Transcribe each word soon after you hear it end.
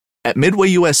At Midway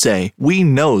USA, we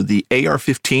know the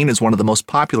AR-15 is one of the most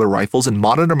popular rifles in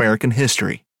modern American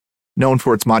history. Known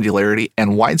for its modularity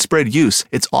and widespread use,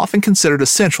 it's often considered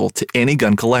essential to any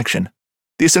gun collection.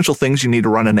 The essential things you need to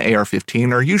run an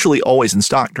AR-15 are usually always in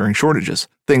stock during shortages,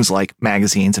 things like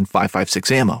magazines and 5.56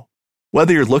 ammo.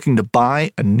 Whether you're looking to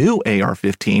buy a new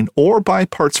AR-15 or buy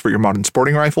parts for your modern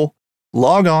sporting rifle,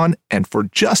 log on and for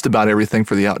just about everything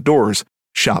for the outdoors,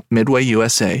 shop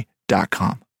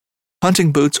MidwayUSA.com.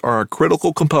 Hunting boots are a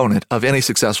critical component of any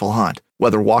successful hunt.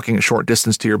 Whether walking a short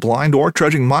distance to your blind or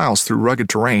trudging miles through rugged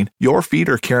terrain, your feet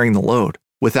are carrying the load.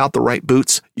 Without the right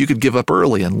boots, you could give up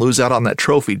early and lose out on that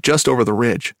trophy just over the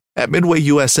ridge. At Midway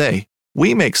USA,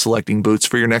 we make selecting boots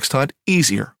for your next hunt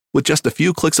easier. With just a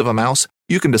few clicks of a mouse,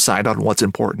 you can decide on what's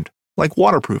important, like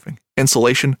waterproofing,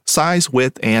 insulation, size,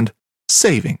 width, and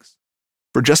savings.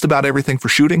 For just about everything for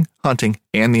shooting, hunting,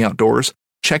 and the outdoors,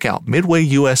 check out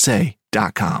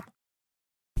MidwayUSA.com.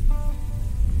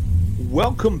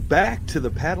 Welcome back to the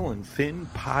Paddle and Fin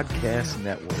Podcast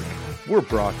Network. We're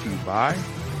brought to you by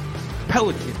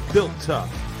Pelican, built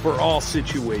tough for all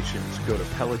situations. Go to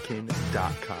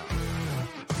pelican.com.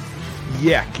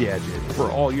 Yak Gadget,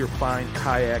 for all your fine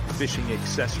kayak fishing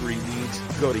accessory needs.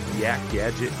 Go to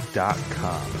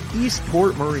yakgadget.com.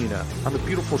 Eastport Marina, on the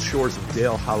beautiful shores of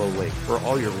Dale Hollow Lake. For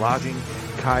all your lodging,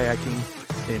 kayaking,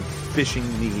 and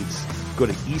fishing needs, go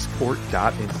to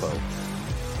eastport.info.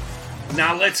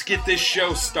 Now let's get this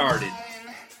show started.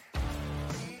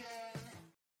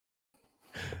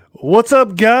 What's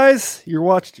up, guys?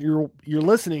 You're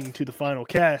listening to the final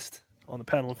cast on the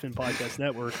Paddle and Fin Podcast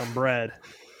Network. I'm Brad.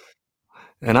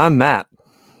 And I'm Matt.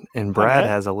 And Brad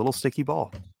has a little sticky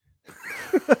ball.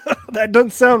 That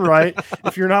doesn't sound right.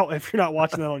 If you're not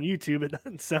watching that on YouTube, it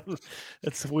doesn't sound.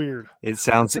 It's weird. It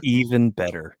sounds even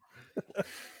better.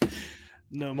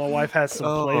 No, my wife has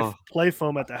some play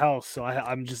foam at the house, so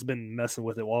I'm just been messing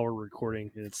with it while we're recording.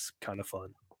 It's kind of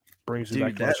fun. Brings me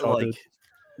back to my childhood.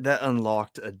 That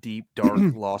unlocked a deep, dark,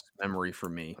 lost memory for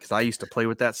me because I used to play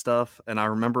with that stuff. And I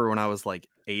remember when I was like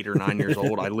 8 or 9 years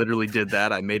old, I literally did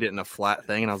that. I made it in a flat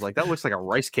thing, and I was like, that looks like a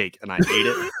rice cake. And I ate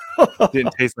it. It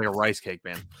didn't taste like a rice cake,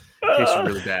 man. It tasted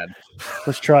really bad.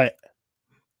 Let's try it.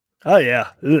 Oh,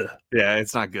 yeah. Ugh. Yeah,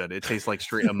 it's not good. It tastes like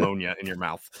straight ammonia in your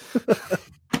mouth.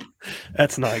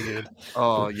 That's not good.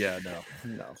 Oh, yeah, no.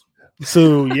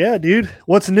 So, yeah, dude,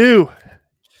 what's new?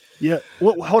 Yeah.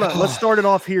 Hold on. Let's start it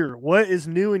off here. What is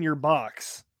new in your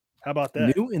box? How about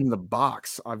that? New in the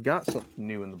box. I've got something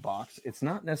new in the box. It's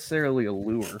not necessarily a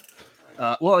lure.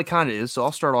 Well, it kind of is. So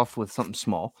I'll start off with something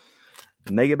small.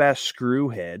 The Mega Bass screw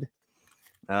head.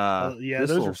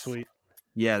 Those are sweet.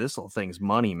 Yeah, this little thing's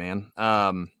money, man.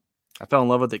 I fell in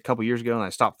love with it a couple years ago and I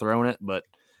stopped throwing it, but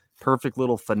perfect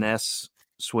little finesse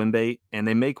swim bait. And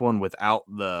they make one without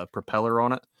the propeller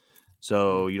on it.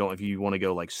 So if you want to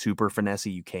go like super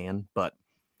finessey, you can, but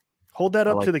hold that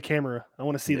up to the camera. I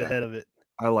want to see the head of it.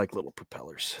 I like little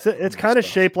propellers. So it's kind of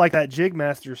shaped like that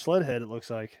Jigmaster sled head. It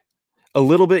looks like a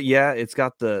little bit. Yeah. It's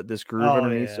got this groove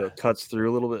underneath. So it cuts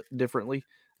through a little bit differently.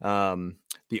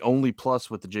 The only plus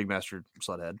with the Jigmaster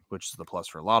sled head, which is the plus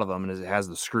for a lot of them, is it has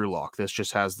the screw lock. This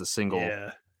just has the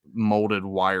single molded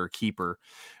wire keeper,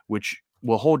 which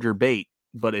will hold your bait.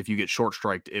 But if you get short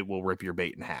striked, it will rip your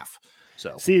bait in half.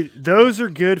 So see, those are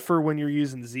good for when you're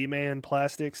using Z-Man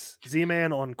plastics.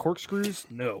 Z-Man on corkscrews,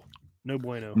 no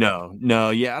bueno.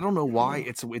 No. Yeah, I don't know why.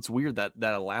 It's weird that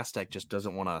elastic just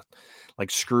doesn't want to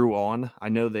like screw on. I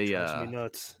know they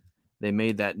nuts. They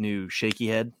made that new shaky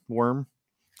head worm,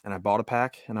 and I bought a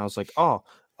pack, and I was like, oh,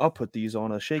 I'll put these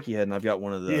on a shaky head, and I've got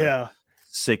one of the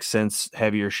 6 cents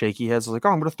heavier shaky heads. I was like, oh,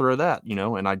 I'm going to throw that,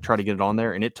 and I tried to get it on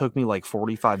there, and it took me like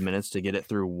 45 minutes to get it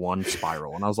through one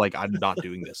spiral. And I was like, I'm not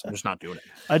doing this. I'm just not doing it.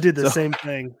 I did the same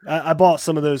thing. I bought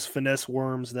some of those finesse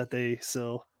worms that they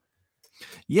sell.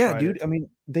 Yeah, dude. I mean,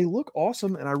 they look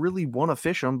awesome, and I really want to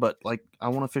fish them, but like, I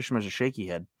want to fish them as a shaky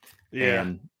head. Yeah.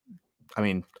 And I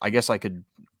mean, I guess I could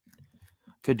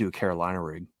do a Carolina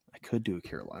rig. I could do a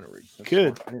Carolina rig.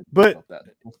 But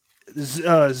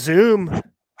Zoom,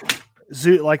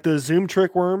 like the Zoom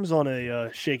trick worms on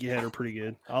a shaky head are pretty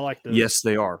good. I like those. Yes,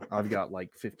 they are. I've got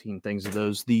like 15 things of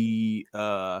those. The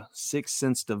 6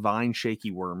 Sense Divine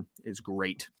shaky worm is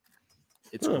great.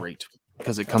 It's great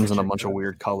because it comes in a bunch of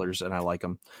weird colors, and I like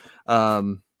them.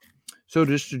 So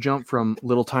just to jump from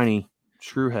little tiny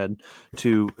screwhead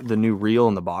to the new reel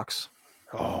in the box.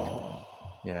 Oh.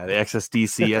 Yeah, the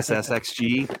XSDC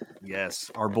SSXG. Yes,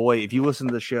 our boy. If you listen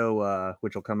to the show,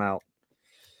 which will come out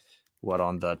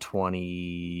on the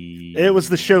 20? It was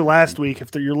the show last week. If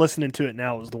you're listening to it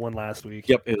now, it was the one last week.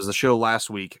 Yep, it was the show last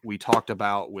week. We talked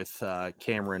about with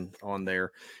Cameron on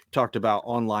there, talked about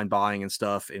online buying and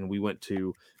stuff, and we went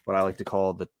to what I like to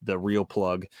call the real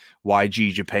plug,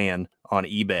 YG Japan on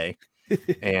eBay.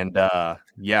 And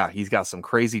yeah, he's got some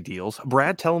crazy deals.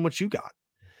 Brad, tell him what you got.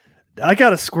 I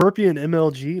got a Scorpion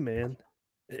MLG, man.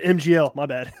 MGL, my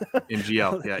bad.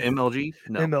 MGL, yeah, MLG,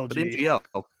 no, MLG. But MGL,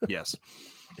 yes.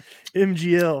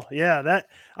 MGL, yeah. That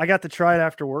I got to try it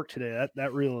after work today.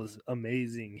 That reel is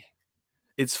amazing.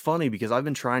 It's funny because I've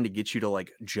been trying to get you to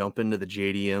like jump into the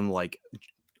JDM like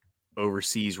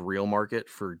overseas reel market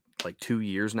for like 2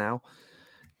 years now.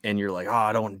 And you're like, oh,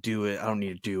 I don't want to do it. I don't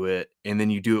need to do it. And then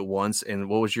you do it once. And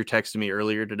what was your text to me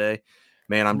earlier today?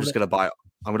 Man, I'm going to buy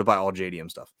all JDM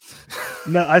stuff.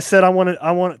 No, I said I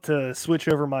wanted to switch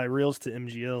over my reels to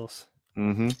MGLs.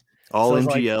 Mm-hmm. All so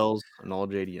MGLs and all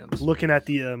JDMs. Looking at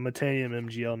the Metanium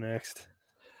MGL next.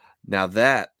 Now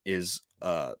that is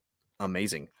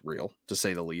amazing reel, to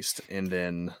say the least. And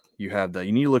then you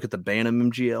need to look at the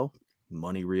Bantam MGL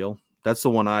money reel. That's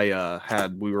the one I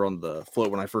had. We were on the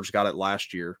float when I first got it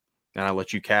last year, and I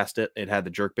let you cast it. It had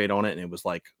the jerkbait on it, and it was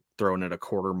like throwing it a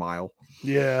quarter mile.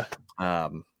 Yeah.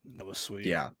 That was sweet.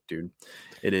 Yeah, dude.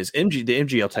 It is. The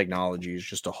MGL technology is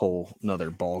just a whole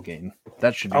nother ball game.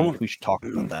 That should be. We should talk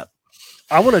about that.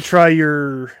 I want to try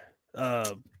your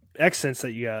accents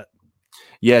that you got.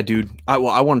 Yeah, dude. I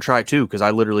want to try it too because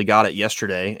I literally got it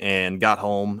yesterday and got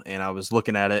home and I was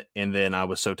looking at it and then I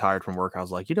was so tired from work. I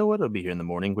was like, you know what? It'll be here in the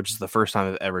morning, which is the first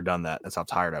time I've ever done that. That's how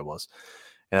tired I was.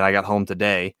 And I got home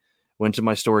today, went to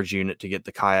my storage unit to get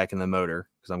the kayak and the motor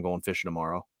because I'm going fishing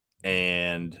tomorrow,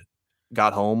 and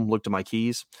got home, looked at my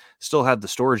keys, still had the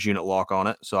storage unit lock on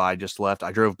it. So I just left.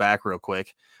 I drove back real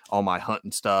quick. All my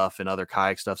hunting stuff and other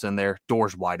kayak stuff's in there.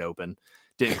 Door's wide open.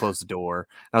 Didn't close the door.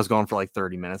 I was gone for like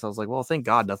 30 minutes. I was like, well, thank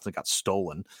God nothing got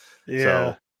stolen.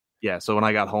 Yeah. So when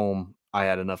I got home, I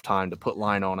had enough time to put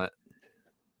line on it,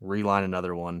 reline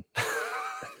another one.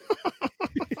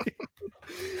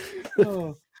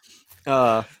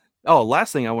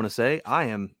 Last thing I want to say, I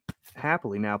am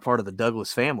happily now part of the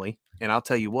Douglas family. And I'll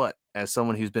tell you what, as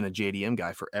someone who's been a JDM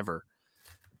guy forever,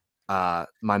 my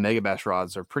Megabass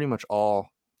rods are pretty much all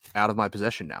out of my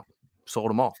possession now.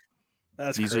 Sold them all.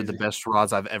 These are the best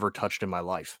rods I've ever touched in my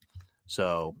life.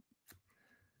 So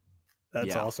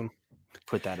that's awesome.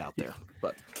 Put that out there.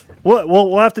 But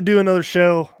we'll have to do another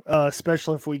show,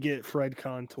 especially if we get Fred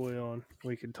Contoy on.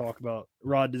 We can talk about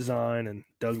rod design and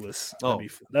Douglas.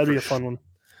 That'd be a fun one.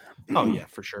 Oh yeah,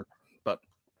 for sure. But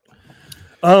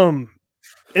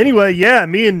anyway, yeah,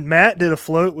 me and Matt did a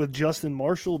float with Justin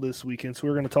Marshall this weekend, so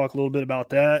we're going to talk a little bit about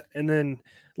that, and then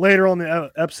later on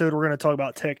the episode, we're going to talk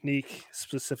about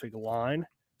technique-specific line.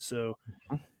 So,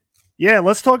 yeah,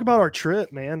 let's talk about our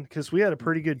trip, man, because we had a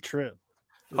pretty good trip.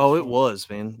 It was,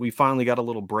 man. We finally got a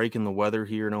little break in the weather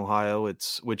here in Ohio.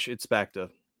 It's back to,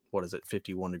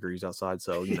 51 degrees outside.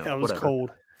 So, it was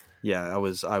cold. Yeah, I wore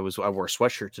a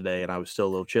sweatshirt today, and I was still a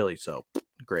little chilly. So,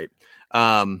 great.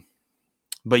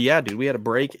 But yeah, dude, we had a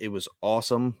break. It was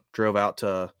awesome. Drove out to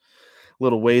a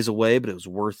little ways away, but it was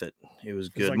worth it. It was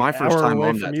good. My first time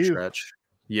on that stretch.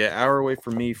 Yeah, hour away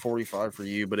from me, 45 for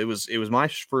you. But it was my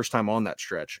first time on that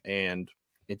stretch, and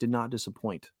it did not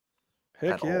disappoint.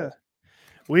 Heck yeah.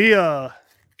 We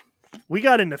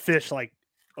got into fish like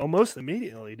almost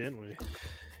immediately, didn't we?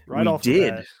 Right off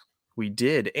the bat. We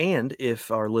did. And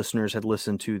if our listeners had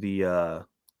listened to the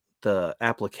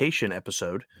application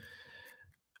episode,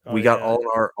 we got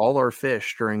all our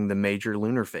fish during the major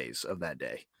lunar phase of that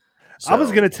day. So, I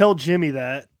was going to tell Jimmy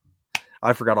that.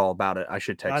 I forgot all about it. I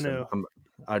should text him.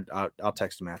 I'll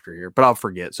text him after here, but I'll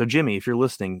forget. So Jimmy, if you're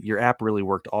listening, your app really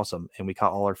worked awesome, and we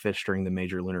caught all our fish during the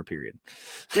major lunar period.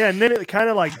 Yeah, and then it kind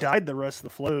of like died the rest of the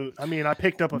float. I mean, I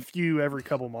picked up a few every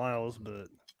couple miles, but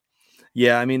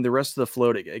yeah, I mean, the rest of the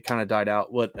float, it kind of died out.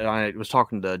 I was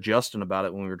talking to Justin about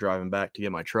it when we were driving back to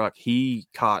get my truck. He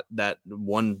caught that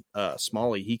one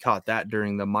smallie. He caught that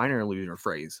during the minor lunar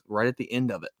phase, right at the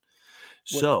end of it.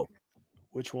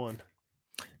 Which one?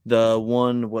 The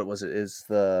one, what was it? Is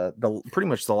the pretty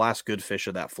much the last good fish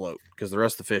of that float, because the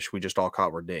rest of the fish we just all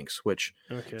caught were dinks, which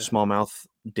smallmouth,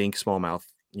 dink, smallmouth,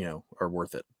 are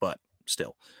worth it, but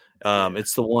still,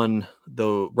 it's the one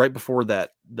though right before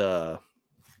that, the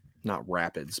not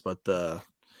rapids, but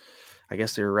I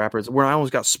guess they were rapids, where I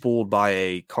almost got spooled by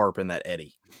a carp in that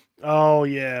eddy. Oh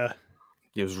yeah,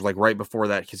 it was like right before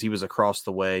that because he was across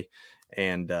the way,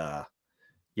 and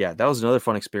yeah, that was another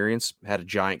fun experience. Had a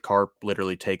giant carp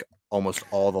literally take almost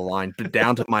all the line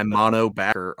down to my mono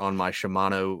backer on my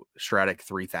Shimano Stratic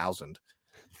 3000.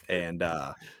 And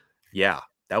yeah,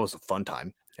 that was a fun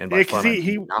time. And Yeah, by because fun, I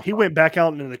mean not he fun. went back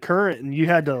out into the current, and you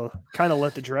had to kind of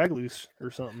let the drag loose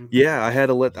or something. Yeah,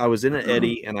 I was in an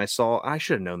eddy, and I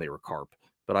should have known they were carp,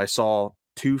 but I saw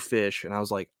 2 fish, and I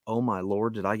was like, oh my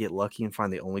Lord, did I get lucky and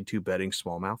find the only 2 bedding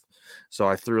smallmouth? So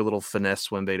I threw a little finesse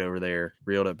swim bait over there,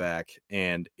 reeled it back,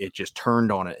 and it just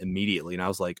turned on it immediately. And I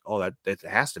was like, oh, that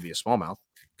has to be a smallmouth,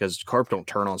 because carp don't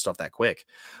turn on stuff that quick.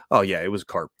 Oh yeah, it was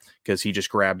carp, because he just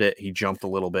grabbed it. He jumped a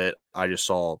little bit. I just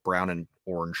saw brown and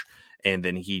orange, and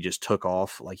then he just took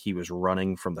off like he was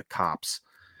running from the cops.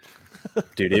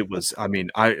 Dude, it was, I mean,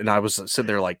 I was sitting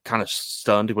there like kind of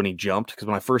stunned when he jumped, because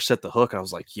when I first set the hook, I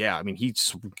was like, yeah, I mean, he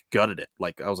gutted it.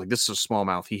 Like, I was like, this is a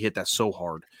smallmouth. He hit that so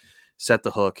hard. Set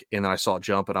the hook, and then I saw it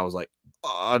jump, and I was like,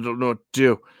 oh, I don't know what to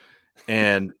do.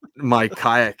 And my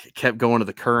kayak kept going to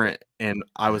the current, and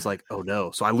I was like, oh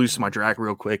no. So I loosened my drag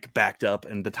real quick, backed up,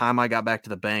 and the time I got back to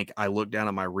the bank, I looked down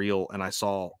at my reel, and I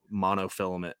saw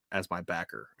monofilament as my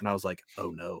backer, and I was like,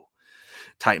 oh no.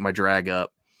 Tighten my drag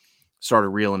up, started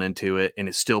reeling into it, and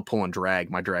it's still pulling drag.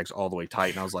 My drag's all the way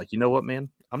tight, and I was like, you know what, man,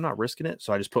 I'm not risking it.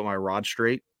 So I just put my rod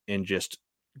straight and just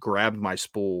grabbed my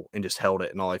spool and just held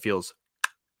it, and all I feel is,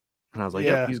 and I was like,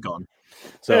 yep, he's gone.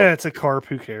 So yeah, it's a carp.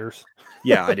 Who cares?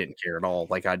 yeah, I didn't care at all.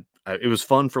 Like it was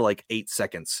fun for like 8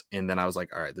 seconds, and then I was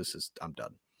like, all right, I'm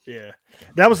done. Yeah,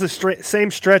 that was the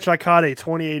same stretch I caught a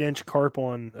 28-inch carp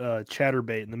on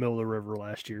chatterbait in the middle of the river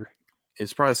last year.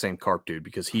 It's probably the same carp dude,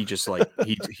 because he just like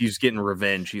he's getting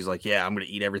revenge. He's like, yeah, I'm gonna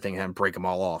eat everything and break them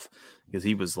all off, because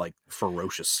he was like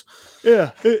ferocious.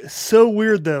 Yeah, it's so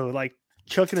weird though. Like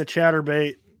chucking a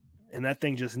chatterbait, and that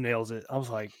thing just nails it. I was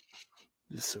like,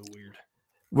 this is so weird.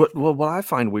 What I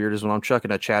find weird is when I'm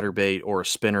chucking a chatterbait or a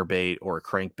spinnerbait or a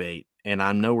crankbait, and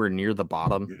I'm nowhere near the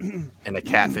bottom, and a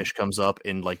catfish comes up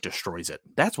and like destroys it.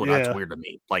 That's that's weird to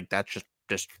me. Like, that's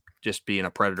just being a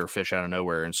predator fish out of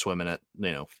nowhere and swimming at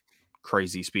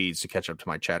crazy speeds to catch up to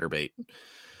my chatterbait.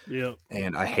 Yeah,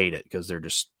 and I hate it, because they're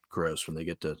just gross when they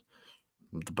get to.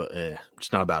 But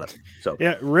it's not about it. So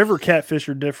yeah, river catfish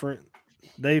are different.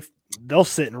 They'll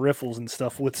sit in riffles and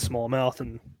stuff with smallmouth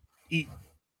and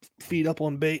feed up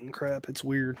on bait and crap. It's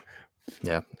weird.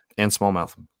 Yeah, and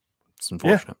smallmouth. It's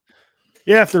unfortunate.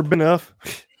 Yeah, if they're big enough.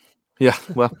 Yeah,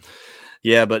 well,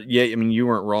 yeah, but yeah, I mean, you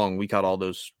weren't wrong. We caught all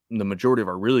those, the majority of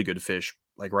our really good fish,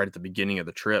 like right at the beginning of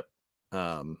the trip.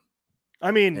 I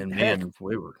mean, and heck, man,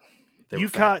 you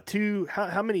caught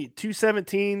how many? 2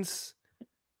 17s.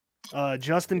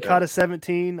 Justin caught a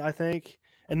 17, I think,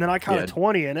 and then I caught a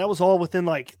 20, and that was all within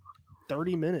like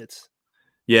 30 minutes.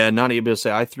 Yeah, not able to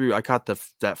say I caught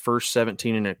that first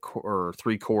 17 or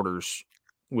 3/4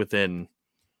 within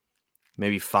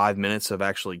maybe 5 minutes of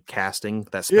actually casting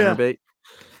that spinnerbait,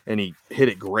 and he hit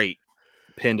it great,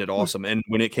 pinned it awesome, and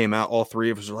when it came out, all 3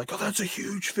 of us were like, "Oh, that's a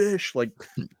huge fish!" Like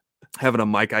having a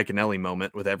Mike Iaconelli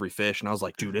moment with every fish, and I was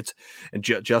like, "Dude, it's." And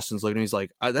Justin's looking at me, he's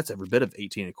like, "That's every bit of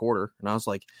 18 1/4," and I was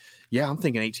like, "Yeah, I'm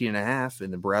thinking 18 1/2,"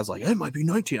 and then Brad's like, "It might be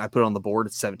 19." I put it on the board,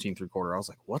 it's 17 3/4. I was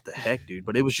like, "What the heck, dude?"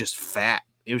 But it was just fat.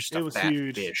 It was just a fat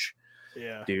huge fish.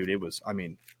 Yeah, dude, it was. I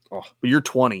mean, but you're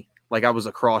 20. Like, I was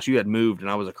across. You had moved, and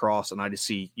I was across, and I just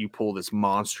see you pull this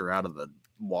monster out of the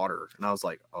water, and I was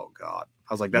like, "Oh God!"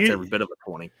 I was like, "That's every bit of a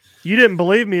 20." You didn't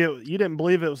believe me. You didn't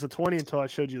believe it was a 20 until I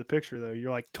showed you the picture, though.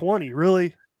 You're like, 20,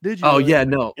 really? Did you? Oh yeah,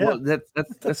 no. Yeah. Well,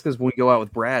 that's because when we go out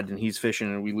with Brad and he's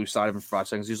fishing and we lose sight of him for 5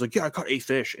 seconds, he's like, "Yeah, I caught 8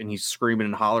 fish," and he's screaming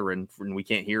and hollering, and we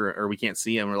can't hear it or we can't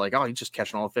see him. We're like, "Oh, he's just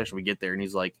catching all the fish." And we get there, and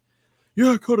he's like,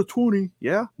 "Yeah, I caught a 20."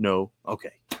 Yeah, no,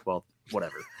 okay, well,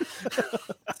 whatever.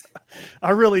 I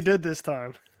really did this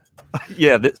time.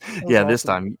 Yeah, this awesome.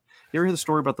 time. You ever hear the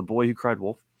story about the boy who cried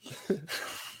wolf?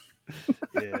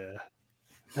 Yeah.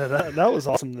 That was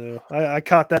awesome though. I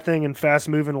caught that thing in fast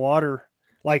moving water,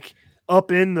 like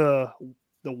up in the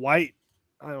white,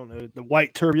 I don't know, the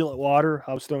white turbulent water.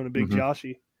 I was throwing a big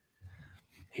Joshy.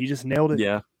 He just nailed it.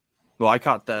 Yeah. Well, I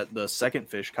caught the second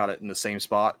fish, caught it in the same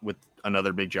spot with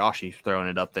another big Joshy, throwing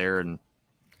it up there. And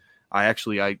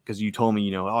because you told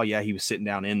me, oh yeah, he was sitting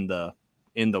down in the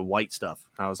white stuff.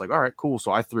 And I was like, all right, cool.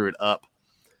 So I threw it up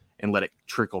and let it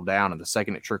trickle down. And the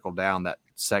second it trickled down, that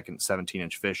second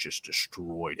 17-inch fish just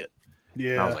destroyed it.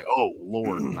 Yeah. And I was like, oh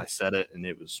Lord. And I set it, and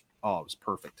it was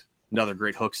perfect. Another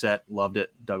great hook set. Loved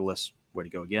it. Douglas, way to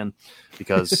go again.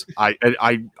 Because I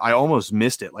almost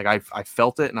missed it. Like I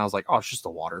felt it, and I was like, oh, it's just the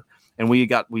water. And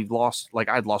we'd lost, like,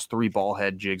 I'd lost 3 ball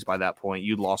head jigs by that point.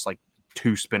 You'd lost like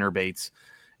 2 spinner baits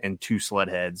and 2 sled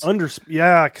heads.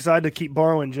 Yeah, because I had to keep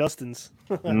borrowing Justin's.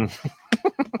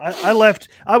 I left.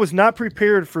 I was not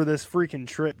prepared for this freaking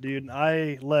trip, dude.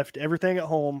 I left everything at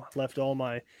home. Left all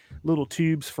my little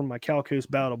tubes from my Cal Coast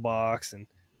battle box, and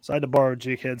so I had to borrow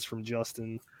jig heads from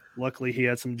Justin. luckily he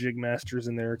had some Jig Masters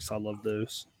in there because I love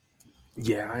those.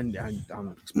 Yeah, I'm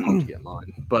pumped to get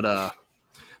mine. But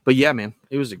yeah, man,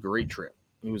 it was a great trip.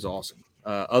 It was awesome.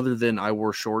 Other than I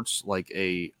wore shorts like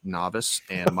a novice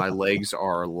and my legs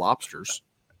are lobsters.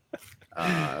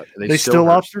 They still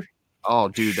lobster? Oh,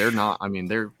 dude, they're not. I mean,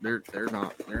 they're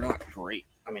not great.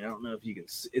 I mean, I don't know if you can.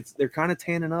 They're kind of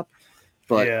tanning up,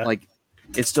 but like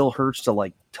it still hurts to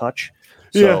like touch.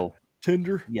 So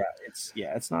tender. Yeah,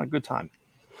 it's not a good time.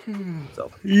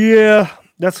 So yeah,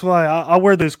 that's why I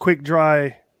wear those quick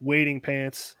dry wading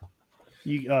pants.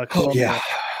 I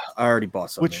already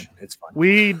bought some. Which it's fine.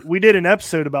 We did an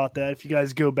episode about that. If you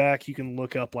guys go back, you can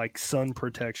look up like sun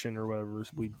protection or whatever.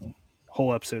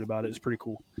 Whole episode about it. It's pretty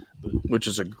cool. Which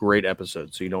is a great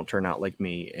episode, so you don't turn out like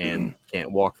me and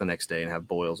can't walk the next day and have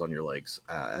boils on your legs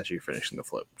as you're finishing the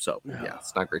flip. So yeah,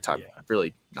 it's not a great time. Yeah.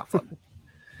 Really not fun.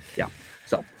 Yeah.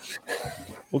 So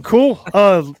well, cool.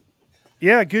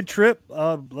 Yeah, good trip.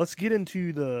 Let's get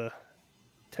into the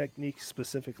technique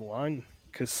specific line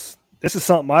because this is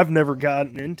something I've never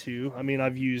gotten into. I mean,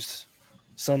 I've used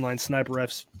Sunline Sniper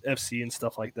FC and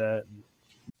stuff like that.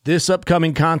 This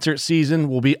upcoming concert season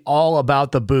will be all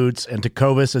about the boots, and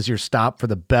Tecovas is your stop for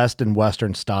the best in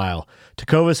Western style.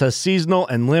 Tecovas has seasonal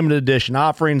and limited edition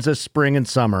offerings this spring and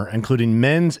summer, including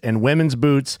men's and women's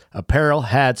boots, apparel,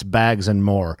 hats, bags, and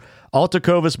more. All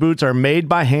Tecovas boots are made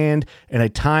by hand in a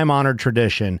time-honored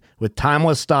tradition with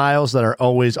timeless styles that are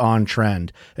always on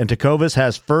trend. And Tecovas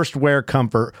has first wear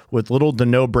comfort with little to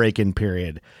no break-in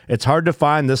period. It's hard to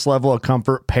find this level of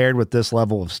comfort paired with this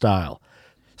level of style.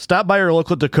 Stop by your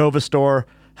local Tecovas store,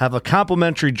 have a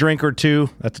complimentary drink or two,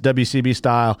 that's WCB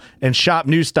style, and shop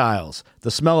new styles.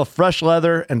 The smell of fresh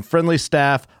leather and friendly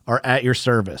staff are at your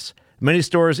service. Many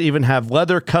stores even have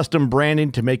leather custom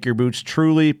branding to make your boots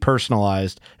truly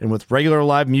personalized. And with regular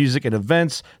live music and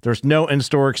events, there's no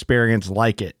in-store experience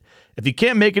like it. If you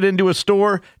can't make it into a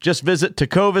store, just visit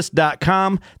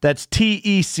tecovas.com. That's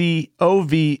TECOVAS.com.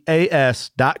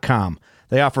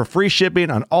 They offer free shipping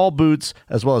on all boots,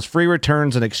 as well as free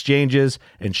returns and exchanges,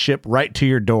 and ship right to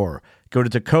your door. Go to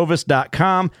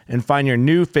tecovas.com and find your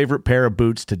new favorite pair of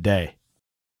boots today.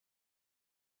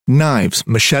 Knives,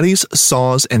 machetes,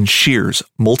 saws, and shears,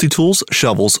 multi-tools,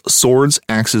 shovels, swords,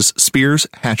 axes, spears,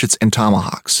 hatchets, and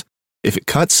tomahawks. If it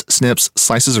cuts, snips,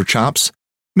 slices, or chops,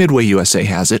 Midway USA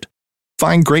has it.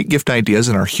 Find great gift ideas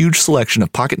in our huge selection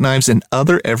of pocket knives and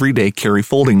other everyday carry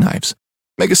folding knives.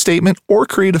 Make a statement or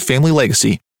create a family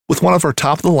legacy with one of our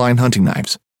top-of-the-line hunting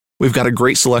knives. We've got a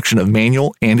great selection of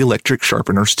manual and electric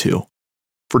sharpeners, too.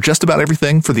 For just about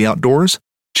everything for the outdoors,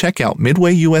 check out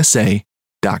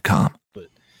MidwayUSA.com.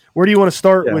 Where do you want to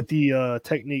start with the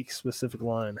technique-specific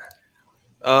line?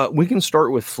 We can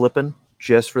start with flipping,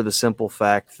 just for the simple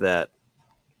fact that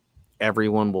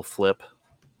everyone will flip,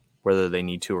 whether they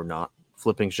need to or not.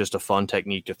 Flipping is just a fun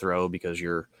technique to throw because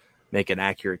you're making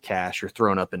accurate cast, you're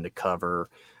throwing up into cover.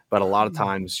 But a lot of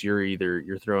times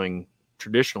you're throwing,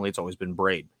 traditionally it's always been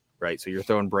braid, right? So you're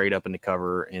throwing braid up into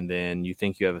cover and then you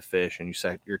think you have a fish and you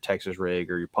set your Texas rig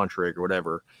or your punch rig or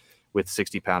whatever with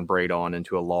 60-pound braid on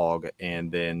into a log,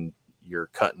 and then you're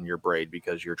cutting your braid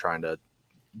because you're trying to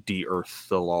de-earth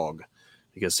the log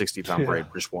because 60-pound braid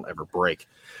just won't ever break.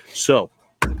 So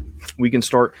we can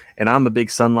start, and I'm a big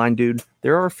Sunline dude.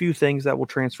 There are a few things that will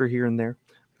transfer here and there,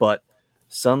 but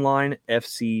Sunline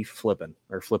FC flipping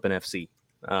or flipping FC.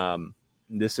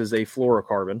 This is a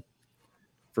fluorocarbon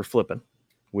for flipping,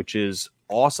 which is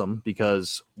awesome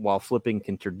because while flipping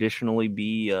can traditionally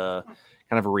be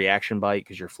kind of a reaction bite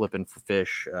because you're flipping for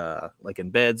fish like in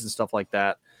beds and stuff like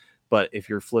that. But if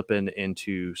you're flipping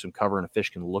into some cover and a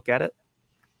fish can look at it,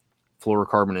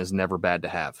 fluorocarbon is never bad to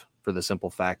have for the simple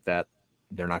fact that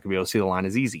they're not going to be able to see the line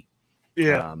as easy.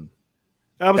 Yeah.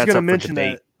 I was going to mention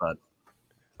that. But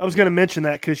I was going to mention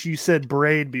that because you said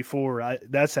braid before.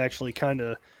 That's actually kind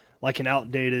of like an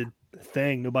outdated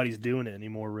thing. Nobody's doing it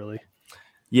anymore, really.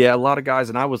 Yeah, a lot of guys,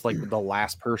 and I was like the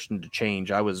last person to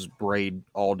change. I was braid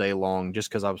all day long just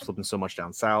because I was flipping so much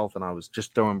down south, and I was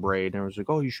just throwing braid. And I was like,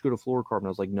 "Oh, you should go to fluorocarbon." I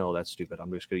was like, "No, that's stupid. I'm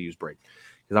just going to use braid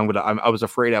because I was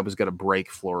afraid I was going to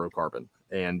break fluorocarbon."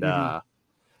 And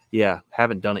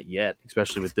haven't done it yet,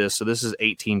 especially with this. So this is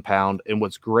 18-pound, and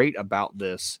what's great about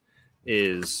this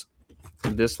is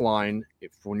this line.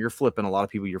 When you're flipping, a lot of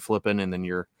people you're flipping, and then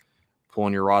you're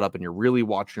pulling your rod up and you're really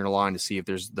watching your line to see if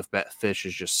there's the fish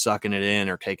is just sucking it in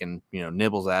or taking,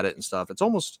 nibbles at it and stuff. It's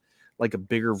almost like a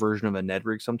bigger version of a Ned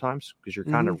rig sometimes because you're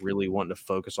kind of really wanting to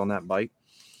focus on that bite.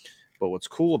 But what's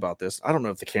cool about this, I don't know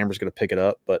if the camera's going to pick it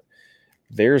up, but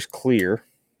there's clear.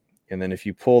 And then if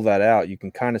you pull that out, you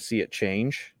can kind of see it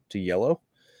change to yellow.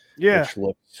 Yeah. Which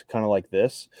looks kind of like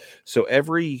this. So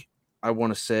every I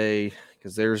want to say,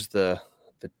 because there's the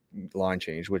line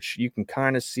change, which you can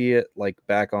kind of see it like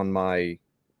back on my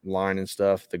line and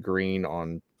stuff, the green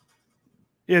on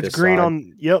it's this green side.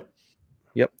 on.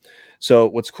 Yep. So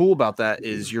what's cool about that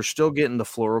is you're still getting the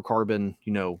fluorocarbon,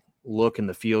 look and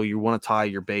the feel. You want to tie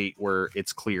your bait where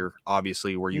it's clear,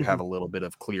 obviously, where you have a little bit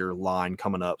of clear line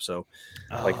coming up. So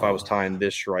like if I was tying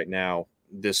this right now,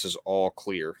 this is all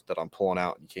clear that I'm pulling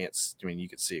out. You can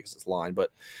see it because it's line,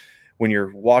 but when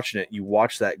you're watching it, you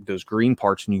watch those green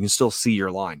parts and you can still see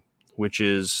your line, which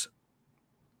is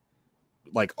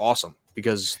like awesome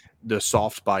because the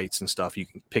soft bites and stuff, you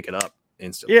can pick it up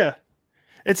instantly. Yeah.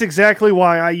 It's exactly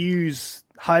why I use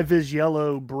high vis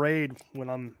yellow braid when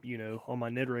I'm, on my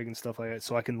Ned rig and stuff like that,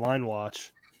 so I can line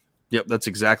watch. Yep, that's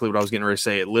exactly what I was getting ready to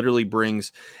say. It literally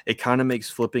kind of makes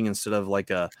flipping instead of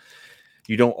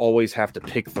you don't always have to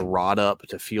pick the rod up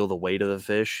to feel the weight of the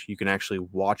fish. You can actually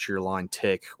watch your line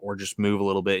tick or just move a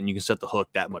little bit, and you can set the hook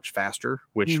that much faster,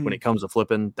 which when it comes to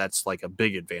flipping, that's like a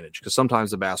big advantage because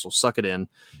sometimes the bass will suck it in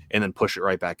and then push it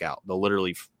right back out. They'll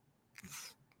literally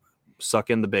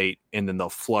suck in the bait and then they'll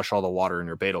flush all the water and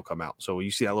your bait will come out. So when you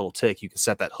see that little tick, you can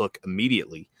set that hook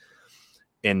immediately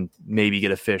and maybe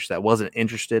get a fish that wasn't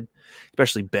interested,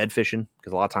 especially bed fishing,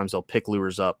 because a lot of times they'll pick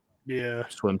lures up,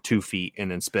 swim 2 feet and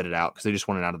then spit it out because they just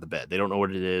want it out of the bed. They don't know what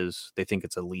it is. They think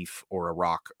it's a leaf or a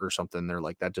rock or something. They're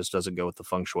like, that just doesn't go with the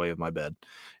feng shui of my bed,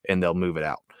 and they'll move it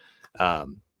out.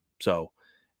 So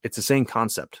it's the same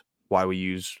concept why we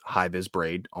use high vis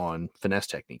braid on finesse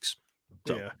techniques.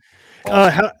 So,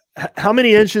 awesome. How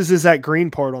many inches is that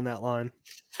green part on that line?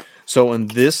 So in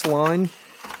this line,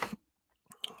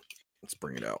 let's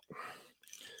bring it out.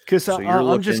 Because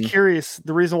I'm just curious.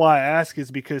 The reason why I ask is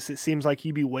because it seems like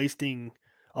you'd be wasting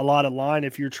a lot of line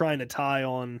if you're trying to tie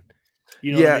on.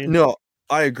 What I mean? No,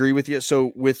 I agree with you.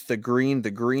 So with the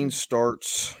green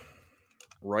starts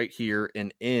right here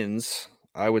and ends,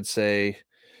 I would say,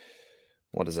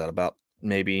 what is that, about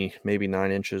maybe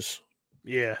 9 inches?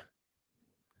 Yeah.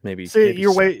 Maybe. So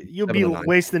you'll be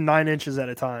wasting 9 inches at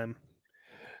a time.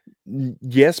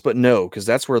 Yes, but no, because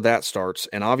that's where that starts.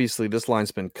 And obviously this line's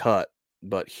been cut,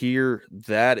 but here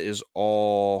that is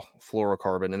all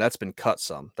fluorocarbon and that's been cut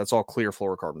some. That's all clear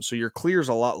fluorocarbon. So your clear's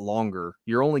a lot longer.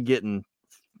 You're only getting.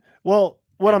 Well,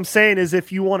 what I'm saying is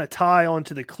if you want to tie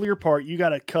onto the clear part, you got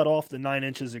to cut off the 9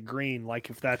 inches of green,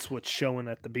 like if that's what's showing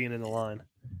at the beginning of the line.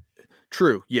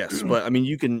 True. Yes. But I mean,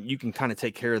 you can kind of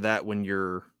take care of that when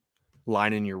you're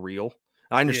lining your reel.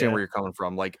 I understand where you're coming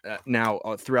from. Like now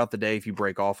throughout the day, if you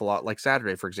break off a lot, like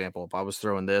Saturday, for example, if I was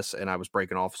throwing this and I was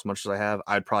breaking off as much as I have,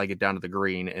 I'd probably get down to the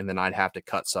green and then I'd have to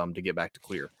cut some to get back to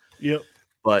clear. Yep.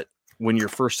 But when you're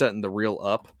first setting the reel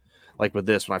up, like with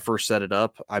this, when I first set it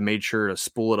up, I made sure to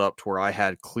spool it up to where I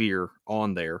had clear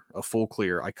on there, a full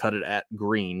clear. I cut it at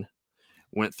green,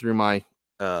 went through my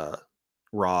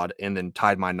rod and then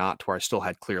tied my knot to where I still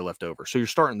had clear left over. So you're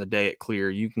starting the day at clear.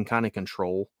 You can kind of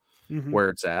control where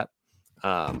it's at.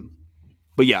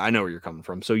 But yeah, I know where you're coming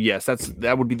from. So yes,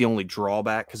 that would be the only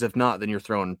drawback. Because if not, then you're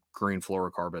throwing green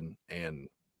fluorocarbon, and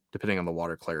depending on the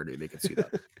water clarity, they can see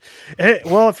that.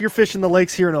 Well, if you're fishing the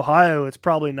lakes here in Ohio, it's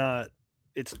probably not.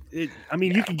 I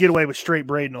mean, you can get away with straight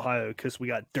braid in Ohio because we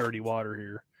got dirty water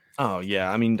here. Oh yeah,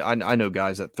 I mean, I know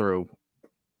guys that throw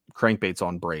crankbaits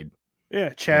on braid.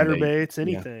 Yeah, chatterbaits,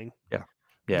 anything.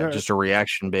 Yeah, just a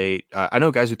reaction bait. I know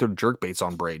guys who throw jerk baits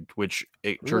on braid, which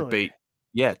jerk bait.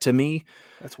 Yeah, to me,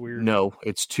 that's weird. No,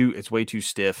 it's way too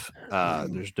stiff.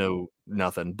 There's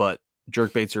nothing. But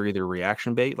jerk baits are either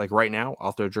reaction bait. Like right now,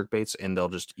 I'll throw jerk baits and they'll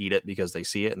just eat it because they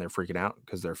see it and they're freaking out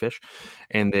because they're fish.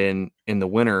 And then in the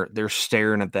winter, they're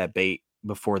staring at that bait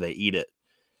before they eat it.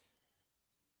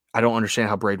 I don't understand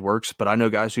how braid works, but I know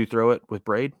guys who throw it with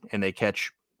braid and they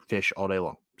catch fish all day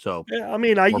long. So yeah, I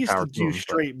mean, I used to do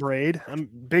straight braid.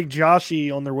 Big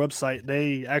Joshy on their website,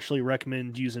 they actually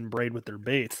recommend using braid with their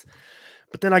baits.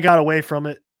 But then I got away from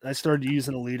it. I started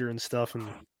using a leader and stuff, and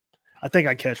I think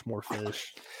I catch more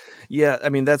fish. Yeah, I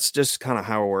mean, that's just kind of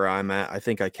where I'm at. I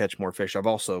think I catch more fish. I've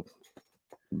also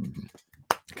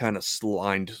kind of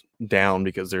slined down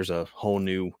because there's a whole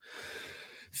new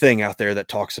thing out there that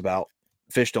talks about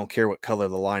fish don't care what color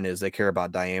the line is. They care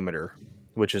about diameter,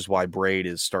 which is why braid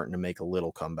is starting to make a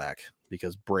little comeback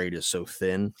because braid is so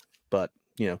thin. But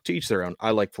to each their own. I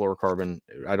like fluorocarbon.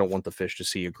 I don't want the fish to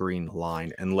see a green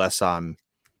line unless I'm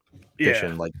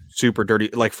fishing like super dirty,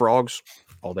 like frogs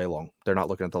all day long. They're not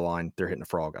looking at the line. They're hitting a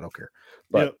frog. I don't care.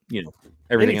 But,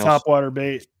 everything else. Top water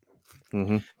bait.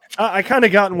 Mm-hmm. I kind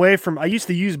of gotten away from, I used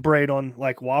to use braid on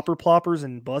like whopper ploppers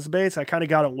and buzz baits. I kind of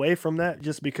got away from that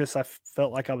just because I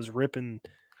felt like I was ripping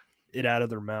it out of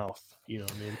their mouth. You know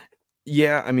what I mean?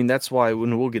 Yeah, I mean that's why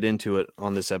when we'll get into it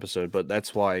on this episode, but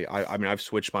that's why I mean I've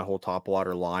switched my whole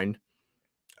topwater line,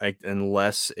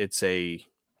 unless it's a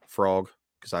frog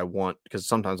because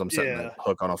sometimes I'm setting the Yeah.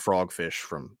 hook on a frogfish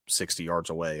from 60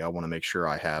 yards away. I want to make sure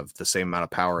I have the same amount of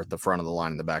power at the front of the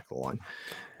line and the back of the line.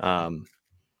 You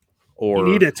Or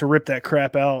need it to rip that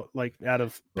crap out, like out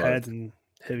of Right. pads and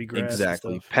heavy grass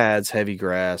Exactly. and stuff. Pads, heavy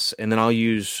grass, and then I'll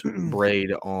use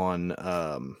braid on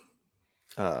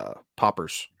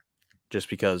poppers just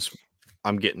because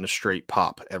I'm getting a straight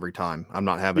pop every time. I'm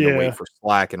not having to wait for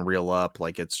slack and reel up,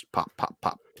 like it's pop, pop,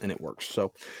 pop, and it works.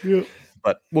 So, Yep.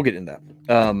 but we'll get into that.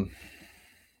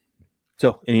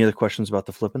 So any other questions about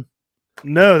the flipping?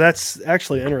 No, that's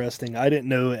actually interesting. I didn't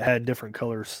know it had different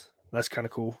colors. That's kind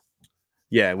of cool.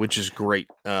 Yeah, which is great.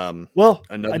 Well,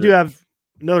 I do have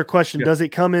another question. Yeah. Does it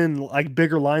come in like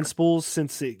bigger line spools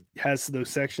since it has those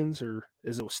sections, or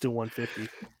is it still 150?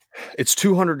 It's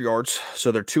 200 yards,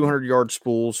 so they're 200-yard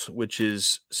spools, which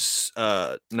is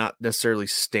not necessarily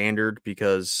standard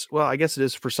because, well, I guess it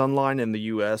is for Sunline in the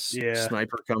U.S. Yeah.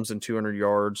 Sniper comes in 200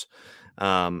 yards.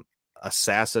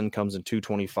 Assassin comes in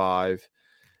 225,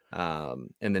 and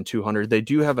then 200. They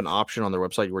do have an option on their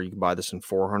website where you can buy this in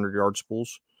 400-yard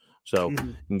spools, so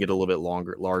you can get a little bit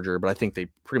larger. But I think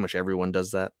pretty much everyone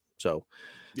does that. So,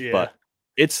 yeah. But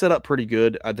it's set up pretty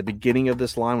good. At the beginning of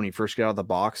this line, when you first get out of the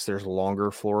box, there's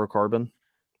longer fluorocarbon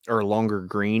or longer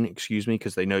green, excuse me,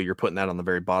 because they know you're putting that on the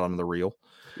very bottom of the reel.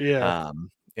 Yeah.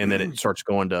 And then it starts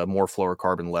going to more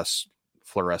fluorocarbon, less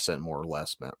fluorescent, more or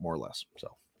less. So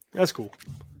that's cool.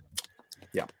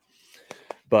 Yeah.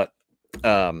 But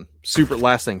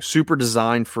super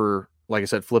designed for, like I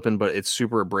said, flipping, but it's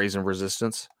super abrasion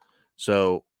resistance.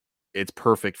 So it's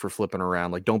perfect for flipping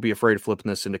around. Like, don't be afraid of flipping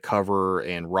this into cover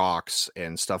and rocks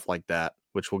and stuff like that,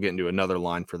 which we'll get into another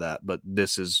line for that. But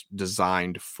this is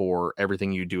designed for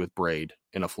everything you do with braid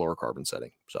in a fluorocarbon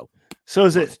setting. So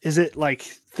is it like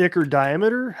thicker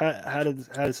diameter? How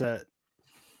does that?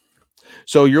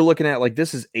 So you're looking at, like,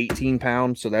 this is 18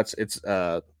 pounds. So it's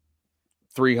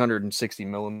 360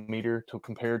 millimeter to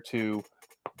compare to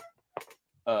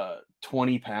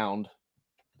 20-pound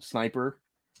sniper.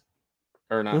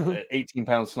 Or not,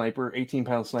 18-pound sniper.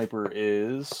 18-pound sniper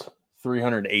is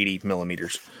 380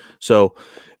 millimeters. So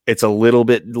it's a little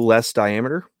bit less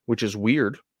diameter, which is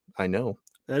weird. I know.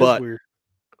 That is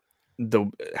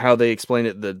weird. How they explain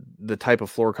it, the type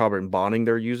of fluorocarbon bonding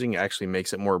they're using actually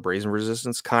makes it more abrasion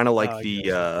resistance. Kind of like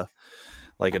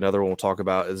like another one we'll talk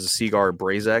about is the Seaguar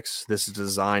Brazex. This is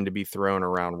designed to be thrown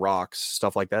around rocks,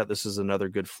 stuff like that. This is another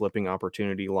good flipping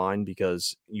opportunity line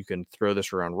because you can throw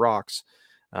this around rocks.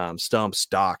 Stumps,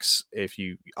 docks. If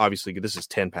you obviously this is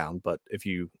 10-pound, but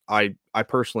I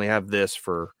personally have this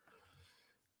for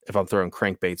if I'm throwing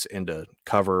crankbaits into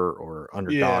cover or under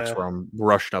docks where I'm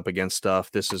rushing up against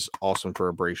stuff. This is awesome for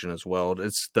abrasion as well.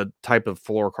 It's the type of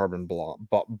fluorocarbon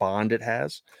bond it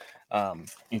has.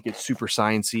 It gets super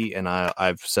sciencey, and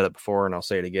I've said it before, and I'll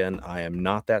say it again. I am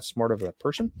not that smart of a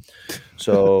person,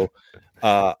 so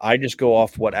I just go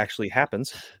off what actually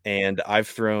happens, and I've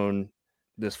thrown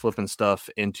this flipping stuff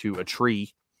into a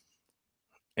tree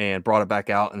and brought it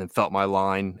back out and then felt my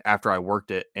line after I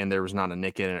worked it, and there was not a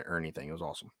nick in it or anything. It was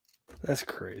awesome. That's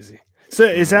crazy. So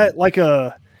is that like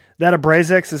a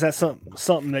Brazex? Is that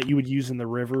something that you would use in the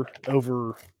river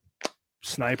over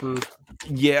sniper?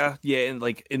 Yeah. And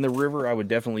like in the river, I would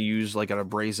definitely use like a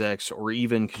Brazex, or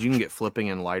even because you can get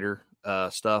flipping and lighter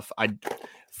stuff.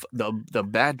 The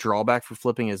bad drawback for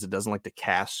flipping is it doesn't like to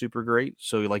cast super great.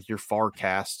 So like your far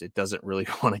cast, it doesn't really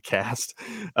want to cast.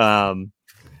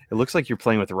 It looks like you're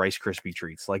playing with Rice Krispie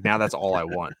treats. Like now that's all I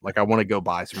want. Like I want to go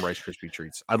buy some Rice Krispie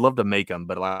treats. I'd love to make them,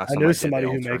 but last time I know somebody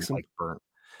who makes them. Like burnt.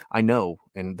 I know,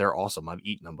 and they're awesome. I've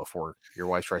eaten them before. Your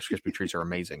wife's Rice Krispie treats are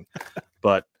amazing.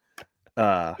 But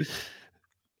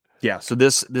yeah, so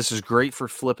this is great for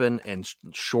flipping and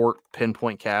short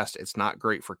pinpoint cast. It's not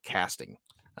great for casting.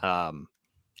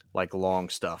 Like long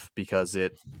stuff because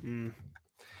it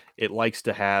likes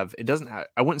to have, it doesn't have,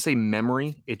 I wouldn't say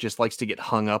memory. It just likes to get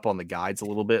hung up on the guides a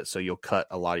little bit. So you'll cut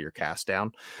a lot of your cast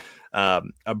down. A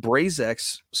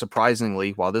Brazex,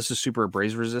 surprisingly, while this is super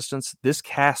abrasive resistance, this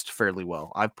cast fairly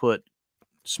well. I've put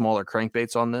smaller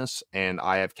crankbaits on this and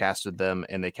I have casted them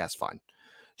and they cast fine.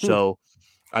 So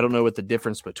I don't know what the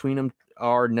difference between them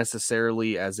are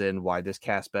necessarily, as in why this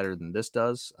casts better than this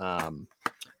does.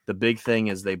 The big thing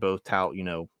is they both tout,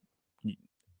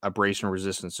 abrasion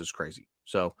resistance is crazy.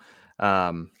 So,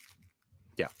 yeah.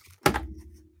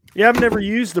 I've never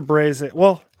used the Brazex.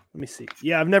 Well, let me see.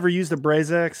 Yeah, I've never used the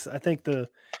Brazex. I think the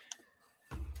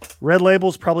Red Label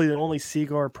is probably the only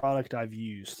Seaguar product I've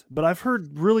used, but I've heard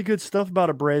really good stuff about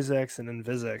a Brazex and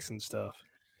Invisex and stuff.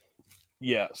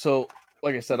 Yeah. So,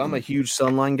 like I said, I'm a huge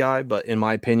Sunline guy, but in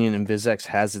my opinion, Invisex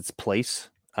has its place.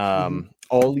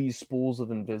 All these spools of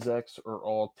Invisex are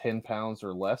all 10 pounds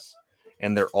or less,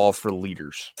 and they're all for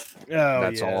leaders. Oh,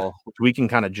 That's all. We can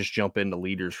kind of just jump into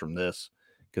leaders from this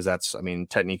because that's, I mean,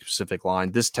 technique specific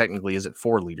line. This technically isn't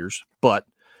for leaders, but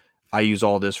I use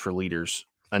all this for leaders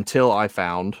until I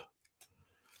found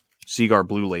Seaguar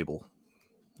Blue Label.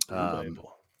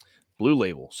 Blue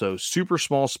Label. So super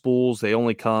small spools. They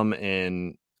only come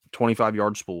in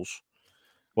 25-yard spools.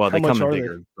 Well, How they much come in are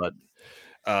bigger, but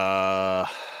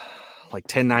like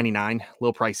 $10.99, a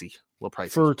little pricey.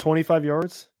 For 25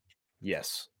 yards?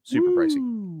 Yes, super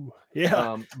pricey.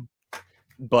 Yeah.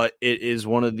 But it is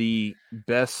one of the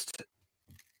best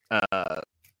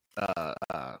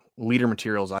leader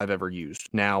materials I've ever used.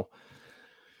 Now,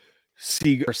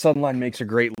 Sunline makes a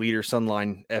great leader,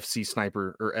 Sunline FC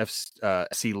Sniper or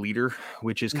FC Leader,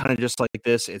 which is kind of just like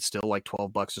this. It's still like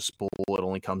 $12 a spool. It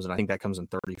only comes in, I think that comes in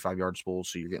 35-yard spools,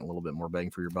 so you're getting a little bit more bang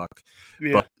for your buck.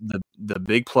 Yeah. But the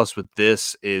big plus with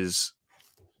this is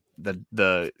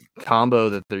the combo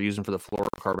that they're using for the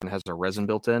fluorocarbon has a resin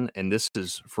built in, and this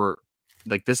is for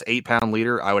like this 8-pound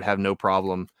leader. I would have no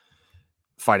problem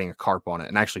fighting a carp on it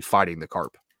and actually fighting the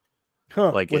carp.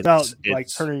 Like without like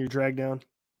turning your drag down.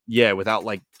 Yeah, without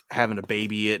like having to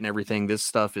baby it and everything. This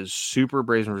stuff is super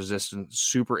abrasion resistant,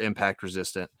 super impact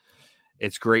resistant.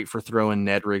 It's great for throwing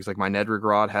Ned rigs. Like my Ned rig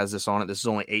rod has this on it. This is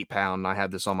only 8 pound. And I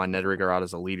have this on my Ned rig rod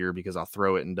as a leader because I'll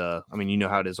throw it into, I mean, you know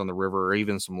how it is on the river or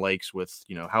even some lakes with,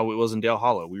 you know, how it was in Dale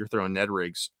Hollow. We were throwing Ned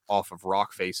rigs off of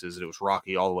rock faces and it was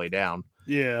rocky all the way down.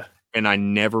 Yeah. And I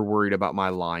never worried about my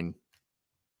line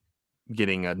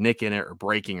getting a nick in it or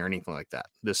breaking or anything like that.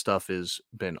 This stuff has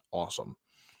been awesome.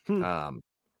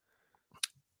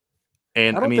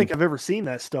 And I don't think I've ever seen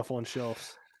that stuff on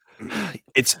shelves.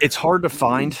 It's hard to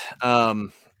find.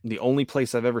 The only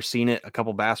place I've ever seen it, a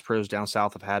couple Bass Pros down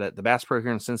south have had it. The Bass Pro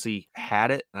here in Cincy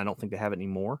had it, and I don't think they have it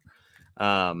anymore.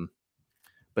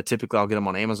 But typically I'll get them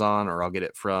on Amazon or I'll get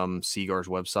it from Seaguar's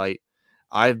website.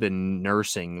 I've been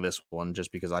nursing this one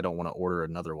just because I don't want to order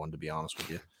another one, to be honest with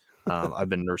you. I've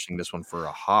been nursing this one for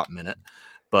a hot minute,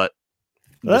 but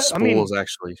the spool is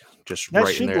actually just that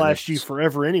right in there. That should last you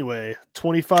forever anyway.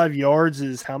 25 yards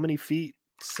is how many feet?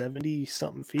 70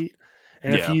 something feet.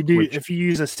 And if you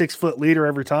use a 6-foot leader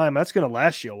every time, that's going to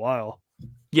last you a while.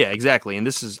 Yeah, exactly. And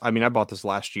this is, I mean, I bought this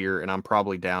last year and I'm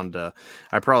probably down to,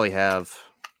 I probably have,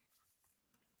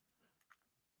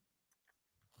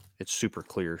 it's super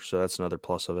clear. So that's another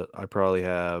plus of it. I've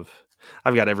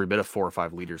got every bit of 4 or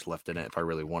 5 liters left in it if I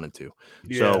really wanted to.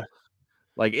 Yeah. So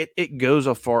like it goes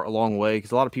a long way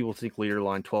because a lot of people think leader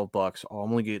line $12. Oh,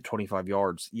 I'm only get 25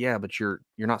 yards. Yeah, but you're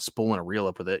not spooling a reel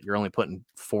up with it. You're only putting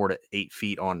 4 to 8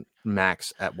 feet on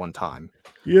max at one time.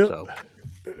 Yeah, so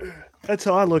that's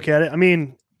how I look at it. I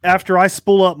mean, after I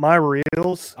spool up my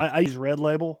reels, I use Red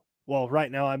Label. Well,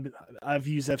 right now I've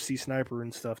used FC Sniper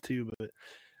and stuff too, but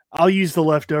I'll use the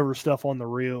leftover stuff on the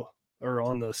reel or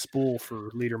on the spool for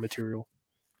leader material.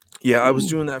 Yeah, I was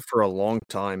doing that for a long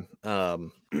time.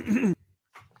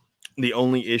 The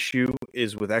only issue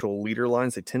is with actual leader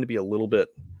lines, they tend to be a little bit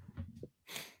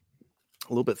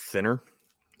thinner.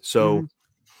 So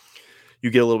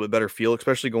you get a little bit better feel,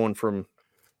 especially going from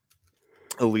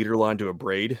a leader line to a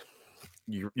braid.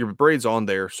 Your braid's on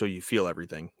there so you feel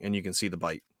everything and you can see the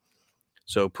bite.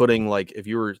 So putting like, if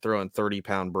you were throwing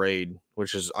 30-pound braid,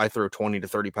 which is, I throw 20 to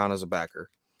 30 pound as a backer.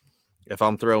 If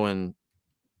I'm throwing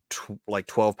like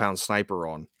 12-pound sniper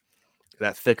on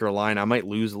that thicker line, I might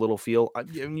lose a little feel.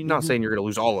 I'm not saying you're going to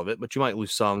lose all of it, but you might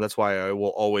lose some. That's why I will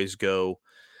always go,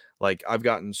 like, I've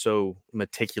gotten so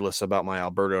meticulous about my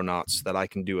Alberto knots that I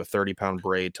can do a 30-pound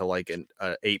braid to like an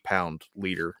 8-pound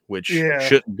leader, which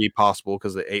shouldn't be possible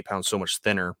because the 8-pound so much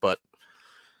thinner, but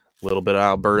a little bit of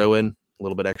Alberto in, a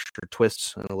little bit extra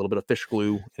twists, and a little bit of fish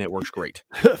glue, and it works great.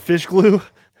 Fish glue?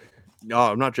 No,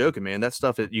 I'm not joking, man. That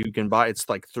stuff that you can buy, it's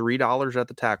like $3 at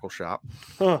the tackle shop.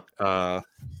 Huh.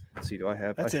 Let's see, do I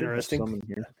have? That's interesting. Have some in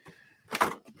here.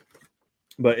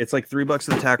 But it's like $3 at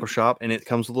the tackle shop, and it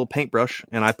comes with a little paintbrush,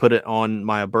 and I put it on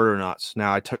my Alberto knots.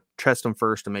 Now I test them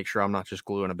first to make sure I'm not just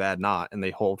gluing a bad knot, and they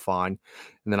hold fine.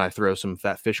 And then I throw some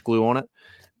fat fish glue on it.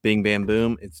 Bing, bam,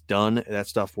 boom. It's done. That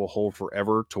stuff will hold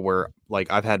forever to where,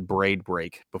 like, I've had braid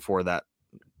break before that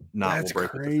knot will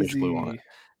break with the fish glue on it.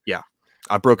 Yeah.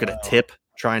 I broke it at tip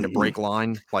trying to break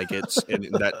line. Like and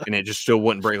it just still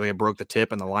wouldn't break. Like it broke the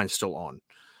tip and the line's still on.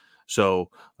 So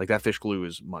like that fish glue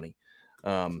is money.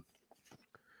 And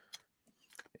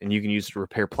you can use it to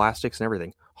repair plastics and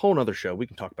everything. Whole nother show. We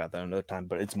can talk about that another time,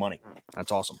 but it's money.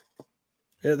 That's awesome.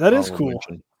 Yeah, that is cool.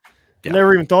 I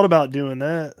never even thought about doing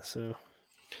that. So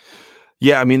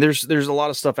Yeah, I mean, there's a lot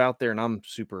of stuff out there, and I'm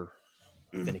super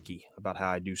finicky about how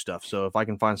I do stuff. So if I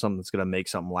can find something that's going to make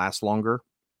something last longer,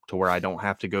 to where I don't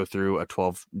have to go through a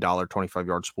 $12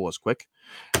 25-yard spool as quick,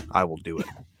 I will do it.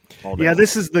 Yeah,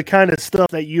 this is the kind of stuff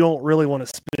that you don't really want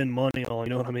to spend money on. You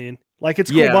know what I mean? Like,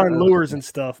 it's cool buying lures and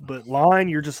stuff, but line,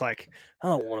 you're just like, I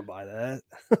don't want to buy that.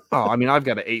 Oh, I mean, I've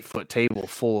got an 8-foot table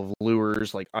full of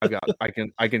lures. Like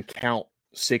I can count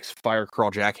 6 fire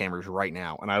crawl jackhammers right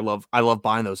now, and I love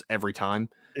buying those every time.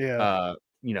 Yeah.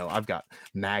 I've got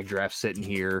mag draft sitting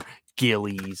here,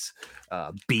 gillies,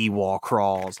 bee wall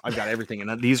crawls. I've got everything,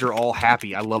 and these are all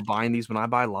happy. I love buying these. When I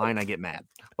buy line, I get mad.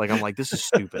 Like, I'm like, this is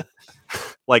stupid.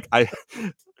 Like and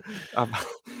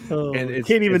you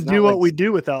can't even do what we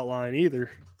do without line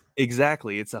either.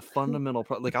 Exactly. It's a fundamental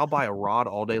like, I'll buy a rod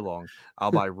all day long.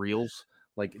 I'll buy reels.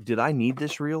 Like, did I need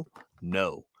this reel?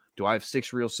 No. Do I have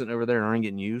 6 reels sitting over there and aren't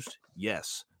getting used?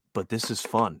 Yes. But this is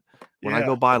fun. When I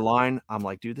go buy line, I'm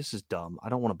like, dude, this is dumb. I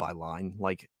don't want to buy line.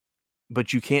 Like,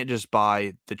 but you can't just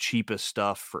buy the cheapest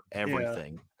stuff for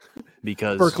everything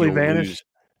because Berkeley Vanish.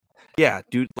 Yeah,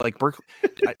 dude. Like Berkeley,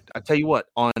 I tell you what,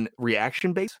 on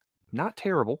reaction base, not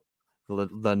terrible.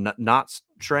 The knot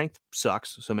strength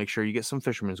sucks, so make sure you get some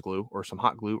fisherman's glue or some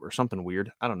hot glue or something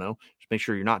weird. I don't know. Just make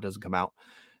sure your knot doesn't come out.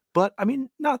 But I mean,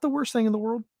 not the worst thing in the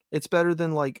world. It's better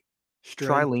than like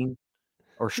trilene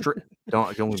or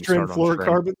don't get me started on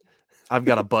fluorocarbon. I've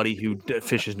got a buddy who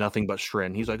fishes nothing but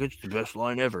Stren. He's like, it's the best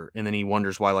line ever. And then he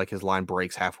wonders why like his line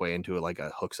breaks halfway into it, like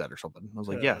a hook set or something. I was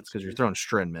like, yeah, it's because you're throwing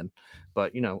Stren, man.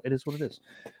 But it is what it is.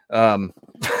 A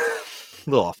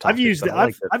little off topic. I've used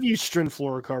Stren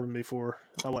fluorocarbon before.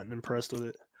 I wasn't impressed with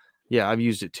it. Yeah, I've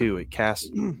used it too. It casts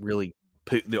really.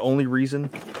 The only reason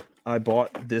I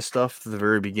bought this stuff at the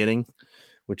very beginning,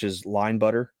 which is line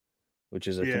butter, which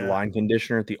is a line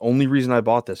conditioner. The only reason I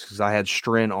bought this is because I had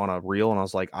Stren on a reel, and I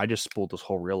was like, I just spooled this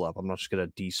whole reel up. I'm not just going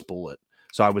to de-spool it.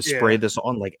 So I would spray this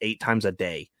on like 8 times a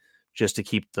day just to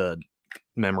keep the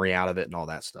memory out of it and all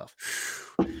that stuff.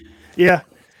 Yeah.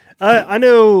 I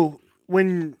know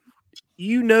when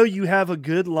you have a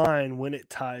good line when it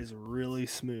ties really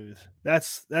smooth.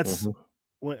 That's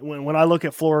when I look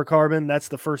at fluorocarbon, that's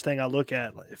the first thing I look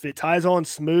at. If it ties on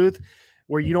smooth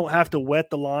where you don't have to wet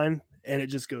the line and it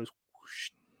just goes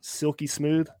silky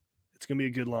smooth, it's gonna be a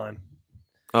good line.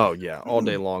 Oh yeah, all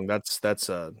day long. That's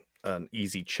an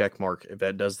easy check mark. If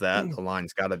that does that, the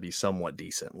line's got to be somewhat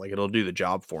decent. Like, it'll do the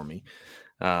job for me.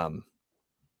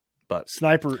 But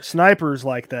snipers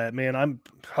like that, man.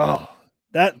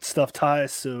 That stuff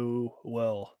ties so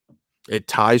well. It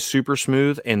ties super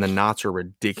smooth, and the knots are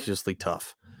ridiculously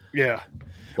tough. Yeah,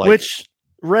 which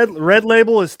red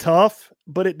label is tough,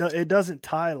 but it doesn't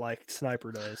tie like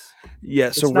sniper does.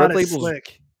 Yeah, so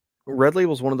Red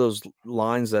Label is one of those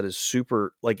lines that is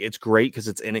super, like, it's great because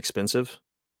it's inexpensive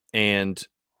and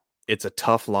it's a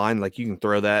tough line. Like, you can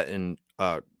throw that in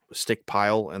a stick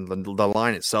pile and the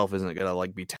line itself isn't going to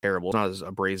like be terrible. It's not as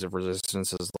abrasive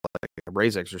resistance as like a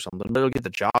Brazex or something, but it'll get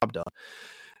the job done.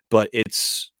 But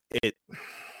it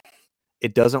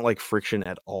doesn't like friction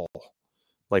at all.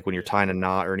 Like when you're tying a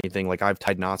knot or anything. Like, I've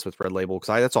tied knots with Red Label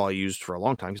because that's all I used for a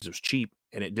long time because it was cheap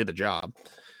and it did the job.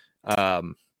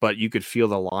 But you could feel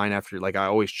the line after, like, I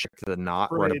always check the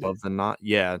knot right above the knot.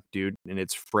 Yeah, dude. And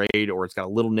it's frayed or it's got a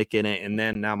little nick in it. And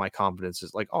then now my confidence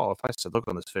is like, oh, if I said, look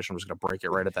on this fish, I'm just going to break it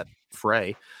right at that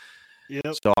fray.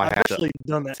 Yep. So I've actually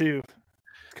done that too.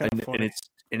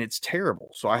 And it's terrible.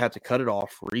 So I had to cut it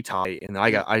off, retie. And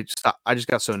I just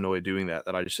got so annoyed doing that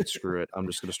I just said, screw it. I'm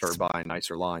just going to start buying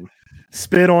nicer line.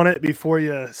 Spit on it before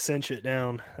you cinch it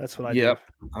down. That's what I do.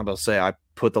 I'm about to say, I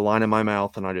put the line in my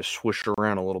mouth and I just swish it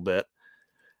around a little bit.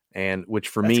 And which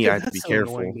for me, I have to be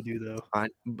careful. To do, though.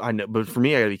 I know, but for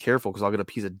me, I got to be careful because I'll get a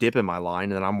piece of dip in my line,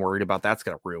 and then I'm worried about that's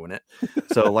going to ruin it.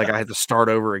 So, like, I have to start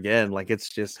over again. Like, it's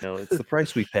just, it's the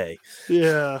price we pay.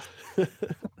 Yeah,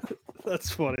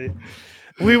 that's funny.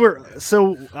 I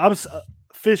was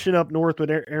fishing up north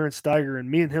with Aaron Steiger, and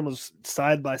me and him was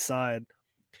side by side,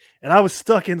 and I was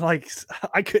stuck in I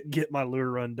couldn't get my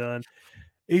lure run done.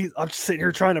 I'm just sitting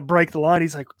here trying to break the line.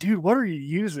 He's like, "Dude, what are you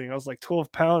using?" I was like,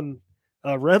 12-pound.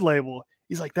 Red Label.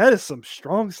 He's like, that is some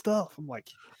strong stuff. I'm like,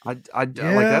 like,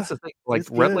 that's the thing. Like,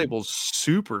 Red Label's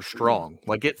super strong.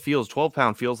 Like, it feels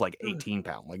 12-pound feels like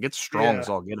 18-pound. Like, it's strong as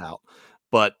all get out.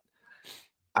 But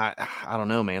I don't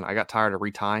know, man. I got tired of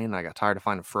retying. I got tired of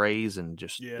finding frays, and it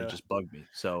just bugged me.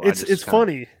 So it's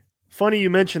funny. Funny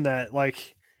you mentioned that.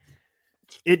 Like,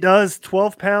 it does.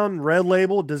 12-pound Red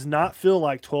Label does not feel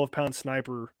like 12-pound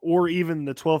sniper or even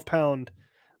the 12-pound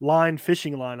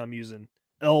fishing line I'm using.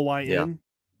 LYN.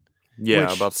 Yeah,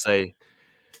 I'm about to say.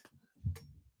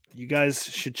 You guys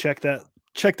should check that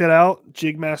check that out.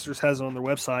 Jigmasters has it on their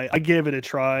website. I gave it a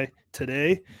try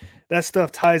today. That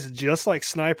stuff ties just like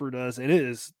Sniper does, and it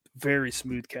is very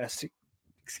smooth casting.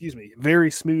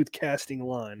 Very smooth casting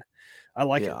line. I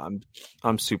like it.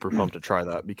 I'm super pumped to try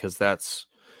that because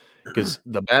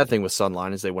the bad thing with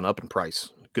Sunline is they went up in price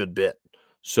a good bit.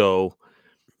 So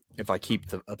if I keep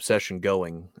the obsession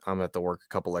going, I'm gonna have to work a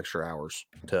couple extra hours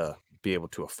to be able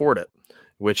to afford it,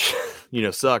 which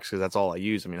sucks because that's all I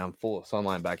use. I mean, I'm full of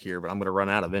Sunline back here, but I'm gonna run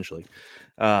out eventually.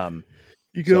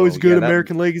 You can always go to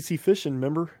American Legacy Fishing.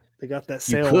 Remember, they got that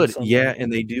sale. You could, yeah,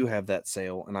 and they do have that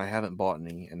sale, and I haven't bought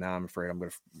any, and now I'm afraid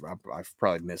I've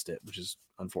probably missed it, which is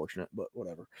unfortunate, but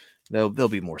whatever. There'll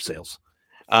be more sales.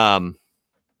 But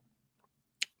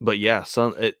yeah,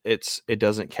 it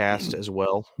doesn't cast as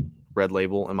well. Red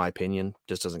Label, in my opinion,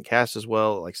 just doesn't cast as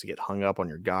well. It likes to get hung up on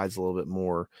your guides a little bit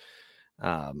more,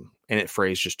 and it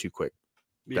frays just too quick.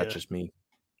 Yeah. That's just me.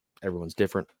 Everyone's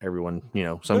different. Everyone,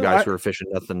 some guys who are fishing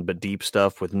nothing but deep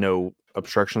stuff with no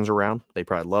obstructions around, they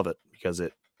probably love it because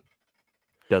it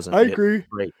doesn't. I agree.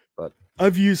 Great, but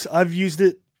I've used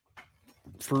it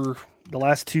for the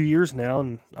last 2 years now,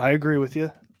 and I agree with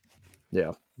you.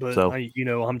 Yeah, but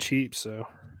I'm cheap, so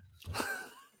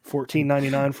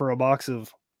 $14.99 for a box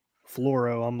of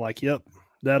fluoro. I'm like, yep,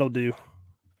 that'll do.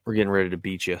 We're getting ready to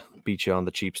beat you on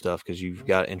the cheap stuff because you've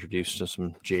got introduced to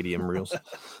some JDM reels.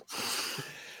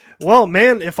 Well,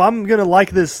 man, if I'm gonna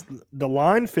like the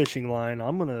line fishing line,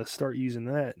 I'm gonna start using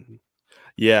that.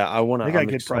 Yeah, I want to. They got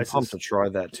good prices. I'm pumped to try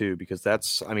that too because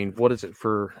that's. I mean, what is it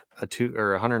for a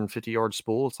 150 yard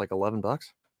spool? It's like $11,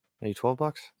 maybe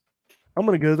 $12. I'm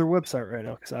gonna go to their website right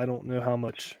now because I don't know how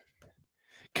much.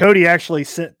 Cody actually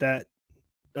sent that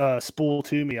spool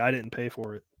to me. I didn't pay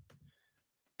for it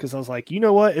because I was like, you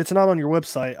know what? It's not on your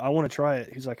website. I want to try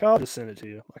it. He's like, I'll just send it to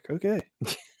you. I'm like, okay.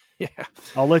 Yeah,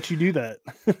 I'll let you do that.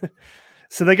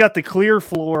 So they got the clear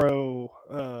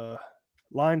fluoro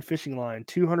line fishing line,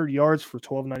 200 yards for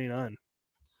 $12.99.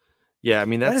 Yeah, I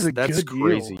mean that's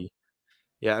crazy. Deal.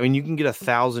 Yeah, I mean you can get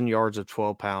 1,000 yards of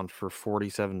 12-pound for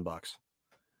 $47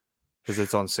 because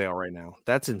it's on sale right now.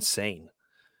 That's insane.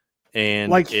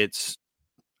 And it's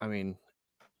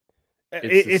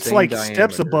like diameter.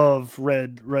 Steps above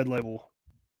red label.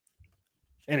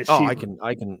 And it's cheaper.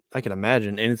 I can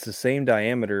imagine, and it's the same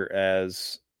diameter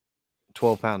as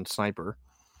 12-pound Sniper.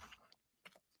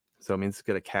 So I mean, it's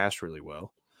gonna cast really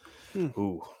well.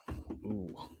 Ooh,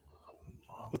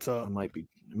 what's up? It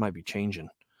might be changing.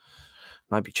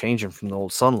 Might be changing from the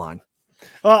old Sunline.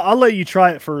 I'll let you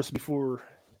try it first before.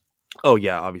 Oh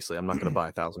yeah, obviously I'm not gonna buy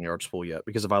 1,000 yard spool yet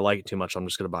because if I like it too much, I'm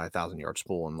just gonna buy 1,000 yard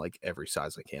spool in like every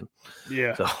size I can.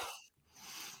 Yeah. So.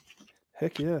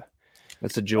 Heck yeah.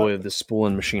 That's the joy of this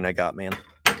spooling machine I got, man.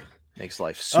 Makes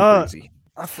life super easy.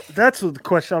 That's the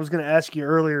question I was going to ask you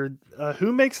earlier.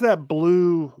 Who makes that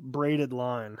blue braided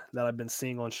line that I've been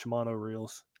seeing on Shimano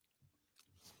reels?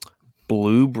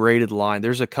 Blue braided line.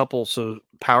 There's a couple. So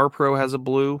Power Pro has a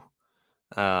blue.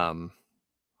 Who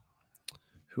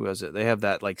has it? They have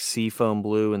that like seafoam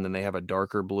blue, and then they have a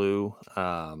darker blue.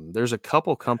 There's a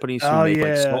couple companies who make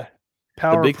like small.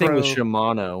 The big thing with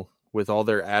Shimano, with all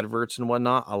their adverts and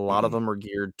whatnot, a lot of them are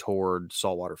geared toward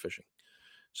saltwater fishing.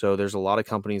 So there's a lot of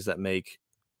companies that make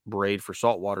braid for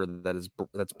saltwater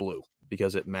that's blue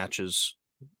because it matches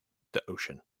the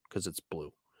ocean because it's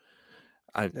blue.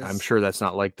 I'm sure that's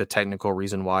not like the technical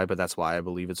reason why, but that's why I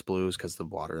believe it's blue is because the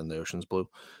water in the ocean's blue.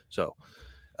 So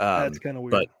that's kind of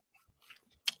weird.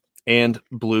 And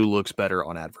blue looks better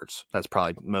on adverts. That's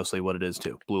probably mostly what it is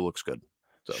too. Blue looks good.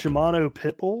 So. Shimano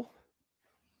Pitbull.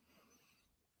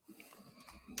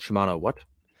 Shimano what?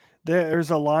 There's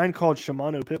a line called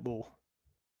Shimano Pitbull.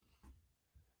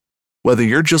 Whether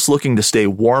you're just looking to stay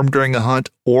warm during a hunt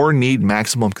or need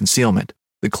maximum concealment,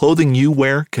 the clothing you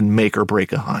wear can make or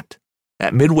break a hunt.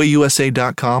 At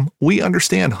MidwayUSA.com, we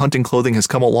understand hunting clothing has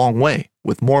come a long way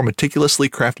with more meticulously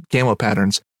crafted camo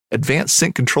patterns, advanced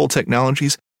scent control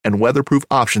technologies, and weatherproof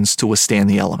options to withstand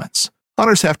the elements.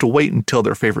 Hunters have to wait until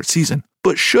their favorite season,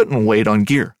 but shouldn't wait on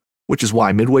gear, which is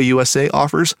why Midway USA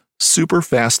offers super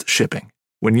fast shipping.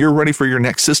 When you're ready for your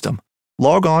next system,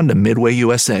 log on to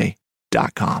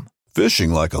MidwayUSA.com.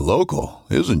 Fishing like a local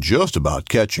isn't just about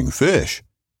catching fish.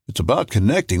 It's about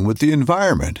connecting with the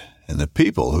environment and the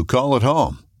people who call it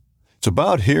home. It's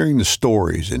about hearing the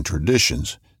stories and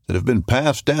traditions that have been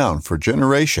passed down for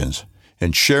generations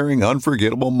and sharing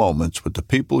unforgettable moments with the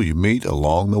people you meet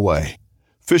along the way.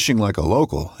 Fishing like a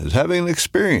local is having an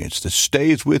experience that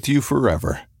stays with you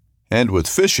forever. And with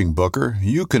Fishing Booker,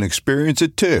 you can experience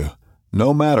it too,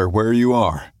 no matter where you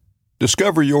are.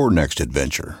 Discover your next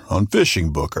adventure on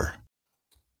Fishing Booker.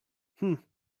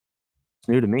 It's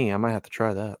new to me. I might have to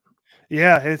try that.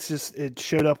 Yeah, it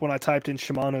showed up when I typed in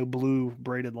Shimano blue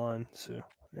braided line. So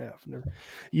yeah,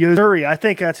 Yozuri. I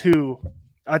think that's who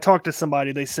I talked to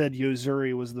somebody. They said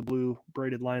Yozuri was the blue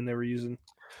braided line they were using.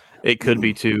 It could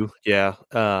be too. Yeah.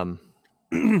 Oh,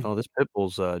 this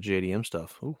Pitbull's JDM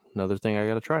stuff. Ooh, another thing I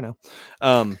got to try now.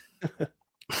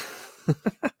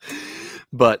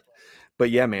 But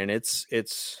yeah, man,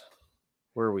 it's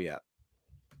where are we at?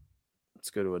 Let's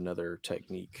go to another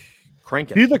technique.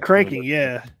 Cranking. Do the cranking,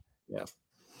 yeah. Yeah.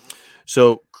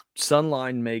 So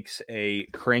Sunline makes a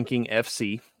cranking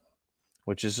FC,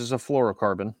 which is just a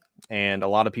fluorocarbon. And a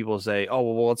lot of people say, oh,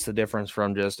 well, what's the difference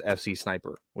from just FC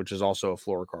Sniper, which is also a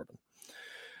fluorocarbon?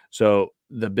 So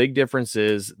the big difference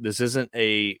is this isn't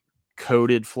a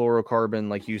coated fluorocarbon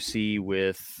like you see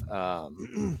with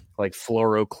like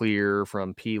Fluoroclear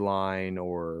from P-Line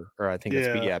or I think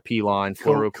it's P-Line,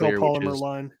 Fluoroclear, copolymer which is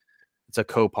line. It's a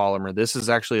copolymer. This is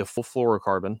actually a full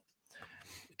fluorocarbon.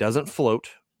 It doesn't float,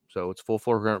 so it's full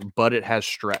fluorocarbon, but it has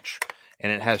stretch.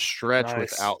 And it has stretch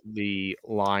without the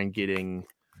line getting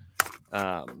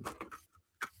have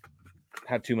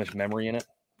too much memory in it.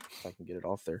 If I can get it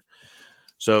off there.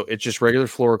 So it's just regular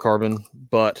fluorocarbon,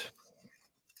 but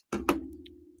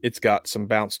it's got some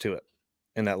bounce to it.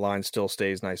 And that line still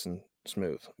stays nice and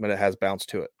smooth, but it has bounce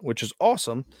to it, which is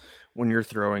awesome when you're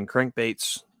throwing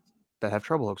crankbaits that have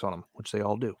treble hooks on them, which they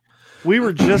all do. We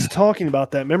were just talking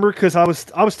about that. Remember? Because I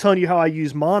was telling you how I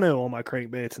use mono on my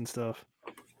crankbaits and stuff.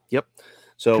 Yep.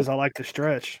 So because I like to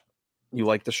stretch. You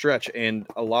like the stretch, and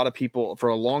a lot of people for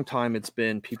a long time it's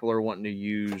been people are wanting to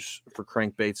use for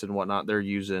crankbaits and whatnot. They're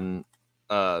using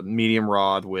medium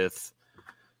rod with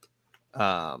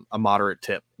a moderate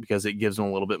tip because it gives them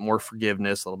a little bit more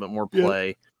forgiveness, a little bit more play.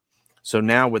 Yep. So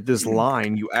now with this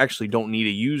line, you actually don't need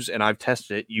to use, and I've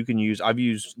tested it. I've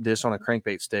used this on a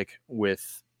crankbait stick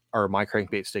my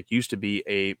crankbait stick used to be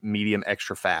a medium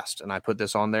extra fast, and I put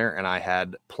this on there and I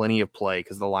had plenty of play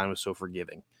because the line was so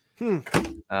forgiving.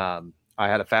 I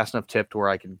had a fast enough tip to where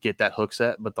I could get that hook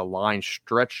set, but the line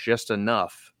stretched just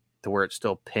enough to where it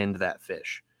still pinned that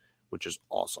fish, which is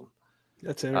awesome.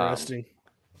 That's interesting.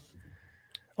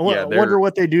 I wonder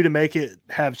what they do to make it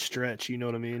have stretch. You know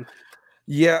what I mean?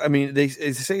 Yeah, I mean they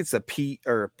say it's a P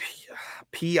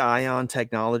ion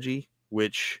technology,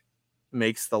 which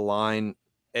makes the line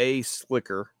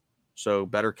slicker, so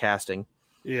better casting.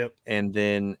 Yep. And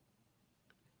then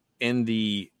in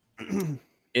the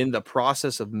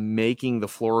process of making the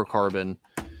fluorocarbon,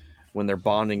 when they're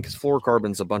bonding, because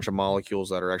fluorocarbon's a bunch of molecules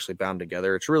that are actually bound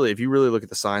together. It's really, if you really look at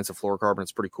the science of fluorocarbon,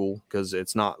 it's pretty cool because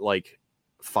it's not like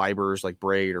fibers like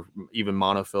braid or even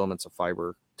monofilament's a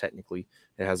fiber. Technically,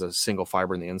 it has a single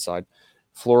fiber in the inside.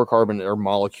 Fluorocarbon are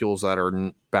molecules that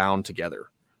are bound together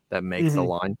that make the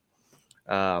line.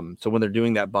 So when they're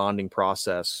doing that bonding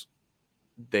process,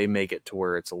 they make it to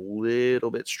where it's a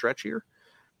little bit stretchier,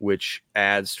 which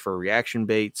adds for reaction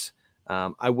baits.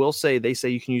 I will say they say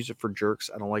you can use it for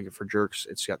jerks. I don't like it for jerks.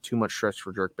 It's got too much stretch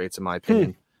for jerk baits, in my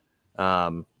opinion.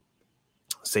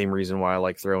 Same reason why I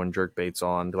like throwing jerk baits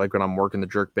on. Like when I'm working the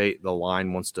jerk bait, the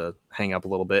line wants to hang up a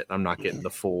little bit. And I'm not getting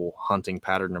the full hunting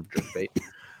pattern of jerk bait.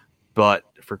 But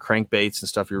for crankbaits and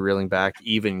stuff you're reeling back,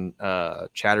 even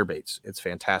chatterbaits, it's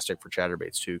fantastic for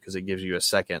chatterbaits too because it gives you a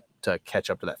second to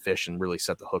catch up to that fish and really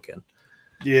set the hook in.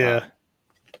 Yeah.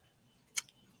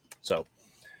 So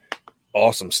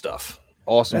awesome stuff.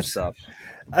 Stuff.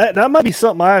 That might be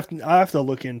something I have to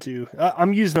look into.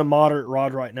 I'm using a moderate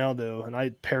rod right now though, and I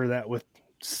pair that with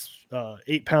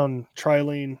 8-pound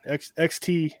trilene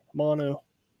XT mono.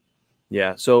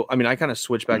 Yeah, so I mean, I kind of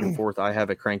switch back and forth. I have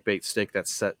a crankbait stick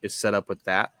that's set up with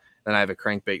that, and I have a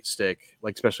crankbait stick,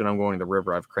 like especially when I'm going to the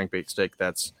river. I have a crankbait stick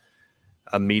that's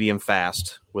a medium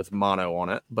fast with mono on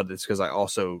it, but it's because I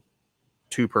also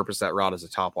two-purpose that rod as a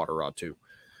topwater rod too,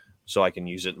 so I can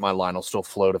use it. My line will still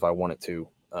float if I want it to.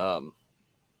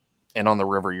 And on the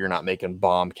river, you're not making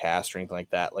bomb cast or anything like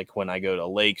that. Like when I go to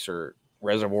lakes or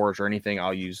reservoirs or anything,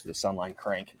 I'll use the Sunline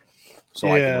crank, so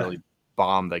I can really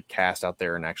bomb the cast out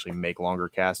there and actually make longer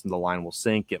casts, and the line will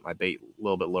sink, get my bait a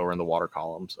little bit lower in the water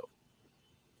column. So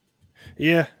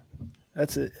yeah,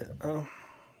 that's it.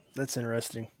 That's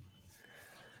interesting.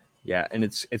 Yeah, and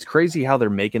it's crazy how they're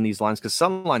making these lines because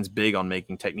Sunline's big on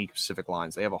making technique specific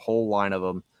lines. They have a whole line of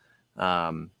them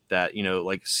that, you know,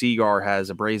 like Seagar has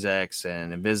a Brazex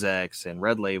and Invisex and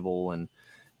Red Label and,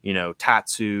 you know,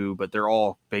 Tatsu, but they're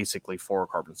all basically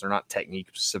fluorocarbons. They're not technique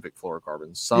specific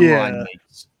fluorocarbons. Sunline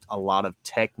makes a lot of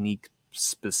technique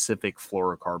specific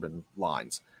fluorocarbon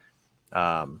lines.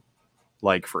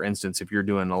 Like for instance, if you're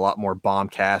doing a lot more bomb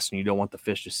cast and you don't want the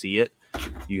fish to see it,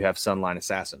 you have Sunline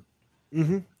Assassin.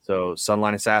 So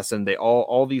Sunline Assassin, they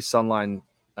all these Sunline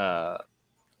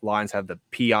lines have the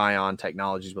P-ion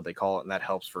technology is what they call it, and that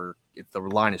helps for if the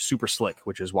line is super slick,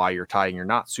 which is why you're tying your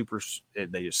knot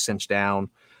they just cinch down.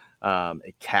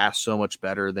 It casts so much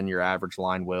better than your average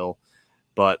line will.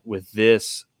 But with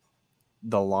this,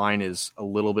 the line is a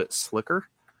little bit slicker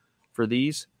for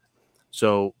these.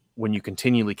 So when you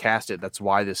continually cast it, that's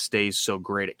why this stays so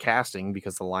great at casting,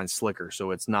 because the line's slicker.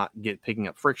 So it's not picking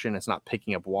up friction. It's not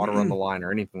picking up water on the line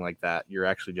or anything like that. You're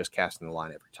actually just casting the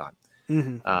line every time.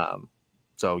 Mm-hmm.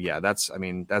 So yeah, that's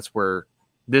where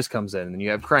this comes in. And then you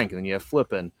have crank, and then you have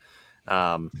flipping.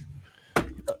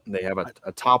 They have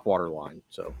a top water line.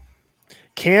 So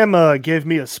Cam gave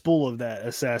me a spool of that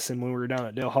Assassin when we were down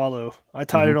at Dale Hollow. I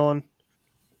tied it on.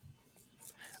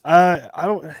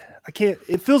 I can't.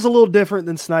 It feels a little different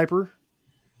than Sniper.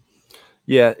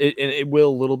 Yeah, it will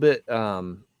a little bit.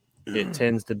 It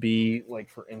tends to be like,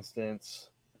 for instance,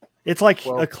 it's like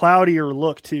a cloudier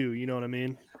look too. You know what I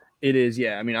mean? It is,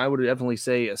 yeah. I mean, I would definitely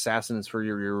say Assassin is for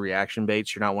your reaction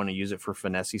baits. You're not wanting to use it for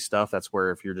finessey stuff. That's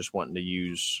where if you're just wanting to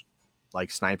use,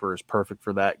 like, Sniper is perfect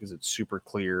for that because it's super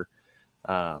clear.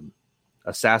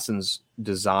 Assassin's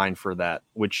designed for that,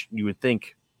 which you would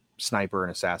think Sniper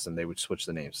and Assassin, they would switch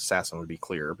the names. Assassin would be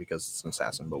clearer because it's an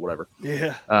Assassin, but whatever.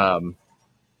 Yeah.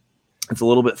 It's a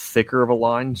little bit thicker of a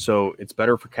line, so it's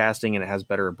better for casting, and it has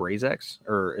better AbraseX,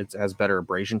 or it has better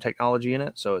abrasion technology in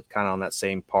it, so it's kind of on that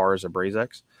same par as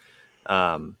AbraseX.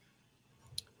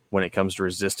 When it comes to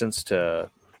resistance to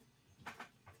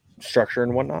structure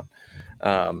and whatnot.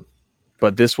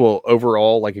 But this will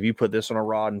overall, like if you put this on a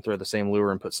rod and throw the same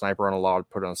lure and put Sniper on a rod,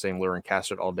 put it on the same lure and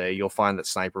cast it all day, you'll find that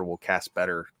Sniper will cast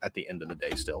better at the end of the day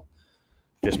still,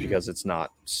 just because it's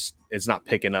not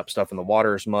picking up stuff in the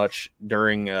water as much.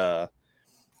 During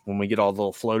when we get all the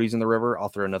little floaties in the river, I'll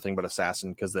throw nothing but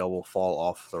Assassin because they will fall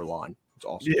off their line. It's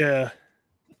awesome. Yeah,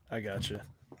 I gotcha.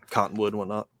 Cottonwood and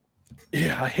whatnot.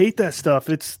 Yeah, I hate that stuff.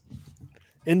 It's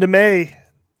into May,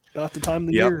 about the time of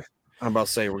the year. I'm about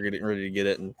to say we're getting ready to get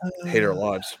it and hate our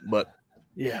lives, but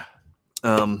yeah.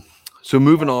 So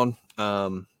moving on.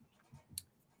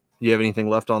 You have anything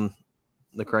left on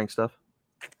the crank stuff?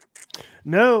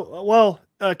 No. Well,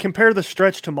 compare the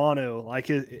stretch to mono. Like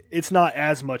it's not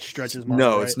as much stretch as mono.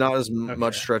 No, right? it's not as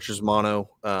much stretch as mono.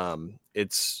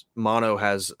 It's mono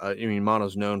has.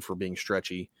 Mono's known for being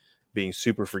stretchy, being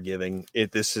super forgiving.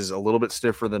 This is a little bit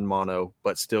stiffer than mono,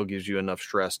 but still gives you enough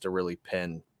stress to really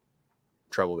pin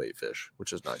treble bait fish,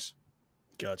 which is nice.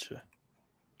 Gotcha.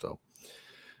 So,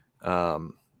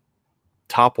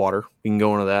 top water, we can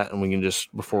go into that, and we can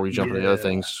just, before we jump into the other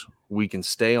things, we can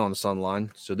stay on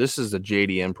Sunline. So this is the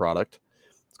JDM product.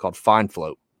 It's called Fine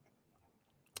Float.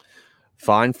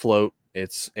 Fine Float.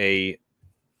 It's I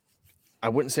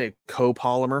wouldn't say a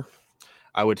copolymer.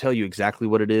 I would tell you exactly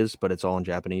what it is, but it's all in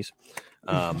Japanese.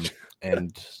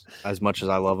 And as much as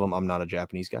I love them, I'm not a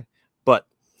Japanese guy. But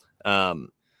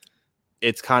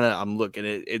it's kind of, I'm looking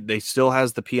at it. They still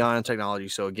has the P-ion technology.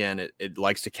 So again, it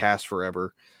likes to cast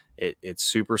forever. It's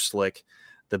super slick.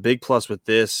 The big plus with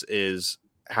this is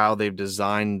how they've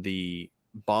designed the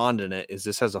bond in it. Is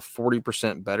this has a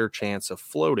 40% better chance of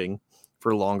floating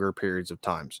for longer periods of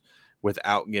times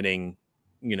without getting,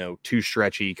 too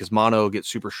stretchy, because mono gets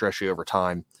super stretchy over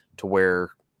time to where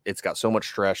it's got so much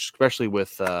stretch, especially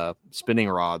with spinning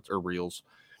rods or reels.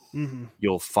 Mm-hmm.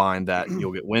 You'll find that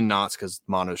you'll get wind knots because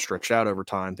mono's stretched out over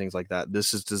time, things like that.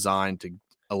 This is designed to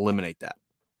eliminate that.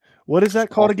 What is that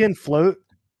called again? Float?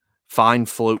 Fine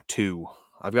Float 2.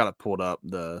 I've got it pulled up,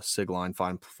 the SIG line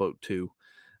Fine Float 2.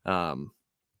 And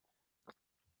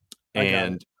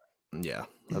yeah,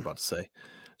 I was about to say.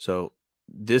 So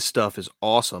this stuff is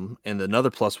awesome. And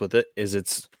another plus with it is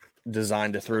it's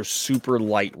designed to throw super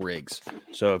light rigs.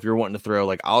 So if you're wanting to throw,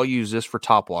 like, I'll use this for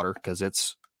top water because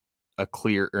it's a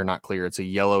clear, or not clear, it's a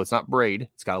yellow. It's not braid.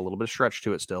 It's got a little bit of stretch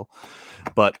to it still,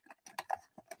 but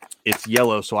it's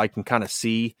yellow. So I can kind of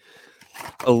see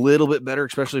a little bit better,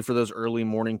 especially for those early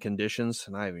morning conditions.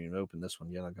 And I haven't even opened this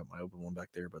one yet. I got my open one back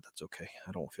there, but that's okay.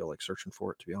 I don't feel like searching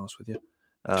for it, to be honest with you.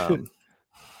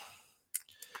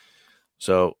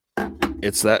 So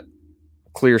it's that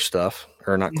clear stuff,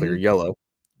 or not clear, yellow,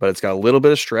 but it's got a little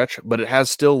bit of stretch, but it has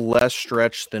still less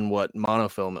stretch than what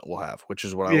monofilament will have, which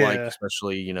is what I like,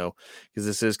 especially, because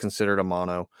this is considered a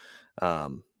mono,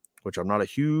 which I'm not a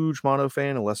huge mono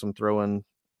fan unless I'm throwing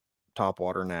top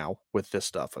water now with this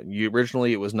stuff.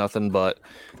 Originally, it was nothing but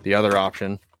the other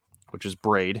option, which is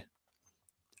braid.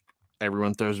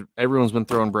 Everyone's been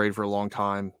throwing braid for a long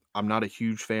time. I'm not a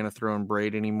huge fan of throwing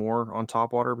braid anymore on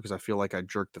top water because I feel like I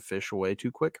jerk the fish away too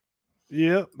quick.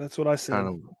 Yeah, that's what I said.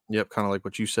 Kind of like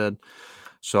what you said.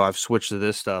 So I've switched to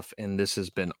this stuff, and this has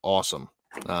been awesome.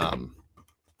 I'm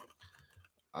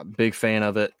a big fan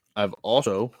of it. I've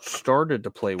also started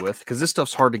to play with, because this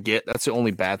stuff's hard to get. That's the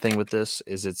only bad thing with this,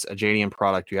 is it's a JDM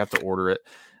product. You have to order it.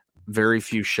 Very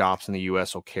few shops in the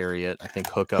U.S. will carry it. I think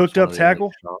Hooked Up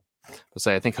Tackle.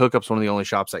 I think Hookup's one of the only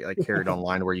shops that carry it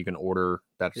online where you can order.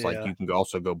 That's Yeah. like you can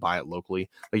also go buy it locally.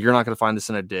 Like you're not going to find this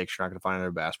in a Dick's. You're not going to find it in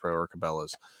a Bass Pro or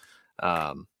Cabela's,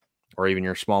 or even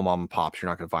your small mom and pops. You're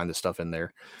not going to find this stuff in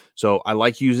there. So I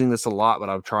like using this a lot, but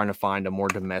I'm trying to find a more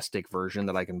domestic version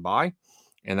that I can buy.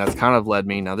 And that's kind of led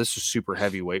me, now this is super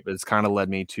heavyweight, but it's kind of led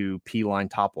me to P-Line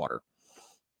Topwater.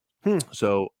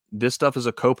 So this stuff is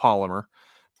a copolymer,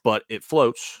 but it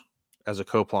floats as a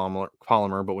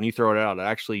copolymer, but when you throw it out, it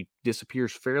actually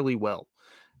disappears fairly well.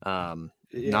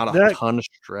 Not a ton of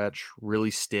stretch, really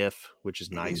stiff, which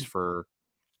is nice for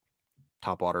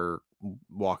topwater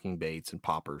walking baits and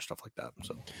poppers, stuff like that.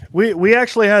 So we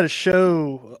actually had a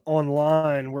show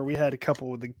online where we had a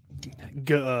couple of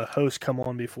the hosts come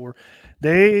on before.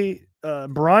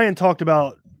 Brian talked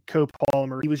about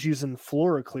copolymer. He was using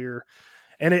FluoroClear,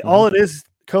 and all it is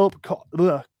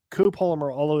copolymer.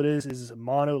 All it is a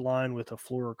monoline with a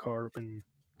fluorocarbon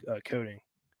coating.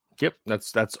 Yep,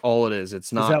 that's all it is.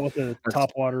 It's not. Is that what the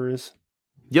topwater is?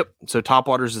 Yep. So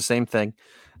topwater is the same thing.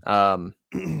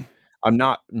 I'm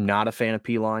not a fan of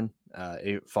P-Line.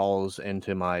 It falls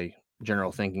into my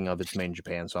general thinking of it's made in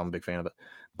Japan, so I'm a big fan of it.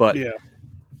 But yeah,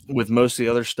 with most of the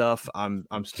other stuff, I'm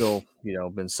still,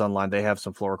 been Sunline. They have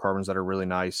some fluorocarbons that are really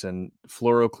nice, and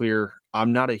FluoroClear.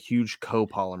 I'm not a huge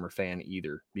copolymer fan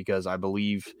either, because I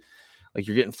believe, like,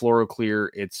 you're getting FluoroClear.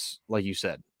 It's like you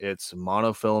said, it's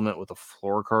monofilament with a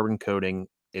fluorocarbon coating.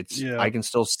 I can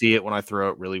still see it when I throw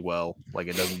it really well. Like,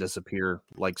 it doesn't disappear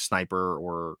like Sniper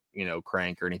or,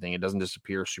 Crank or anything. It doesn't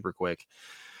disappear super quick.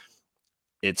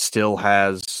 It still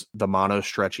has the mono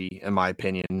stretchy, in my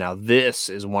opinion. Now, this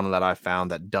is one that I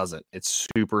found that doesn't. It's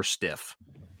super stiff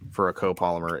for a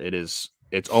copolymer.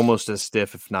 It's almost as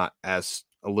stiff, if not as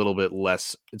a little bit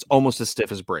less. It's almost as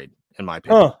stiff as braid, in my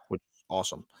opinion, which is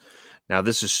awesome. Now,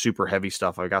 this is super heavy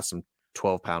stuff. I got some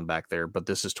 12-pound back there, but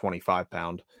this is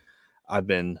 25-pound. I've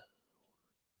been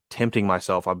tempting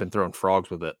myself. I've been throwing frogs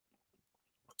with it.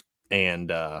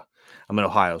 And I'm in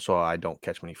Ohio, so I don't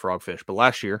catch many frogfish. But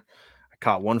last year, I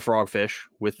caught one frogfish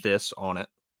with this on it.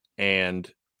 And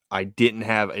I didn't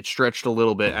have it stretched a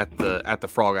little bit at the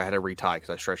frog. I had to retie because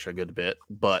I stretched a good bit.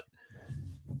 But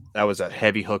that was a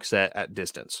heavy hook set at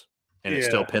distance. And it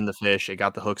still pinned the fish. It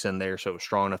got the hooks in there, so it was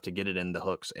strong enough to get it in the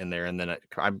hooks in there. And then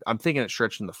I'm thinking it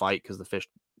stretched in the fight because the fish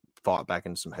fought back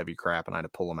into some heavy crap and I had to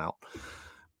pull them out.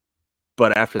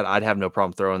 But after that, I'd have no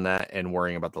problem throwing that and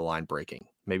worrying about the line breaking.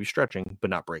 Maybe stretching,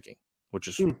 but not breaking, which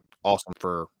is awesome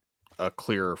for a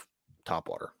clear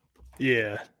topwater.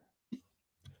 Yeah.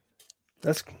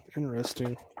 That's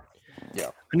interesting. Yeah.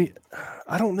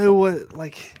 I don't know what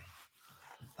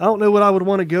I would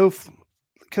want to go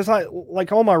because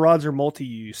all my rods are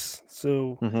multi-use.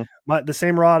 So the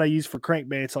same rod I use for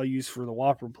crankbaits, I'll use for the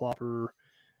whopper plopper,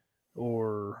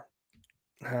 or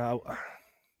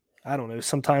I don't know,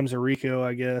 sometimes a Rico,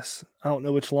 I guess. I don't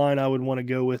know which line I would want to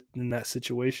go with in that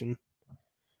situation.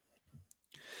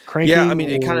 Cranking, yeah, I mean,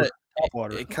 it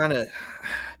kind of,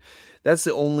 that's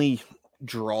the only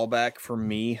drawback for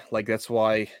me. Like, that's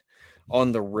why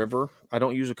on the river, I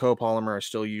don't use a copolymer. I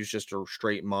still use just a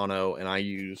straight mono, and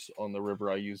on the river,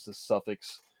 I use the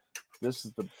Suffix. This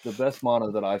is the best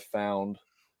mono that I've found,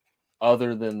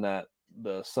 other than that,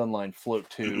 the Sunline Float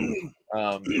 2,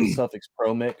 is Suffix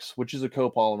Pro Mix, which is a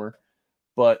copolymer,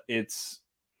 but it's,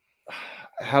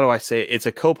 how do I say it? It's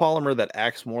a copolymer that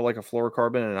acts more like a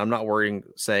fluorocarbon, and I'm not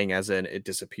saying as in it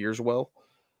disappears well.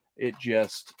 It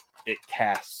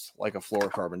casts like a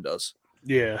fluorocarbon does.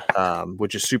 Yeah.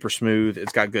 Which is super smooth.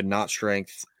 It's got good knot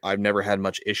strength. I've never had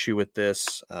much issue with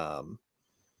this. And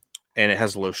it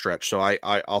has low stretch. So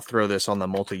I'll throw this on the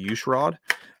multi-use rod,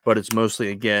 but it's mostly,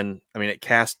 again, I mean, it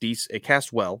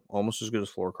casts well, almost as good as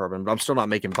fluorocarbon, but I'm still not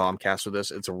making bomb casts with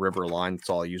this. It's a river line. That's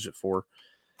all I use it for.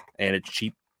 And it's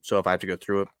cheap. So if I have to go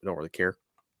through it, I don't really care.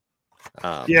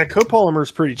 Copolymer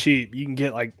is pretty cheap. You can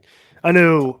get I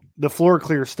know the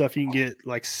FluoroClear stuff, you can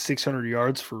get 600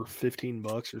 yards for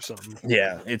 $15 or something.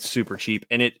 Yeah, it's super cheap.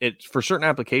 And it for certain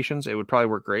applications, it would probably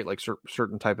work great. Like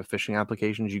certain type of fishing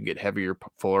applications, you can get heavier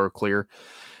FluoroClear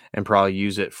and probably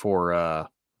use it for, I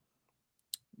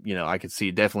could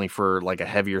see definitely for a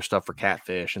heavier stuff for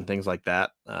catfish and things like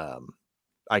that.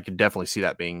 I could definitely see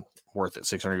that being worth it.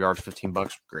 600 yards,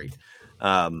 $15, great.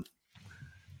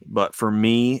 But for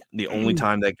me, the only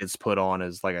time that gets put on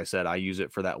is, like I said, I use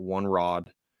it for that one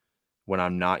rod when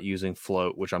I'm not using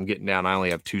float, which I'm getting down. I only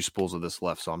have 2 spools of this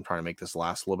left, so I'm trying to make this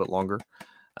last a little bit longer.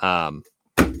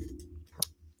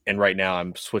 And right now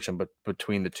I'm switching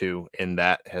between the two, and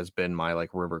that has been my like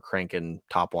river cranking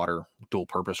topwater dual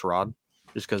purpose rod,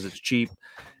 just because it's cheap.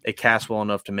 It casts well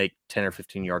enough to make 10 or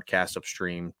 15 yard casts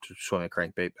upstream to swim a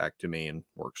crankbait back to me and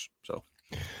works. So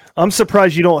I'm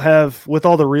surprised you don't have, with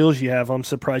all the reels you have, I'm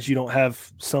surprised you don't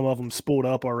have some of them spooled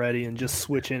up already and just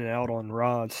switch in and out on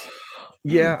rods.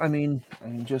 yeah, I mean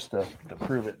just to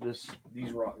prove it, these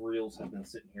reels have been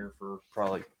sitting here for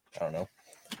probably, I don't know,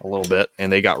 a little bit,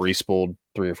 and they got respooled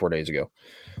 3 or 4 days ago.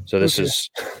 So this is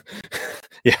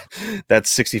yeah,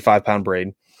 that's 65-pound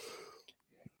braid,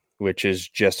 which is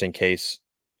just in case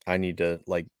I need to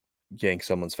like yank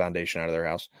someone's foundation out of their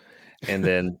house. And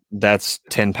then that's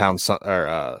 10-pound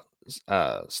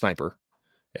sniper,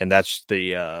 and that's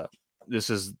the this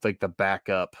is like the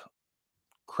backup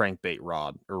crankbait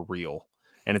rod or reel,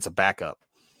 and it's a backup.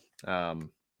 I've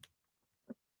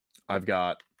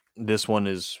got this one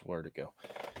is, where'd it go?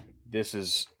 This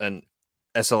is an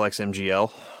SLX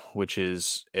MGL, which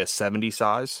is a 70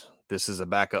 size. This is a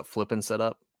backup flipping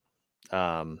setup.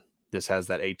 This has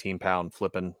that 18-pound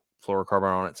flipping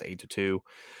fluorocarbon on it. It's 8-2.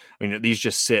 I mean, these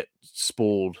just sit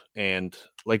spooled, and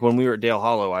like when we were at Dale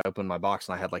Hollow, I opened my box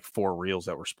and I had like 4 reels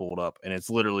that were spooled up, and it's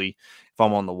literally, if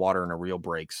I'm on the water and a reel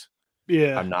breaks,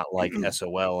 I'm not like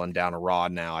SOL and down a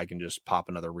rod. Now I can just pop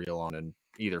another reel on and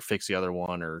either fix the other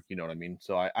one, or you know what I mean.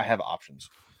 So I have options.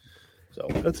 So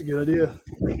that's a good idea.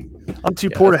 I'm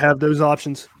too poor to have those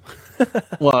options.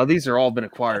 Well, these are all been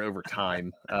acquired over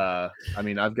time. I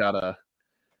mean, I've got an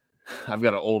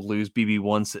old Lew's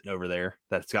BB1 sitting over there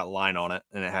that's got line on it,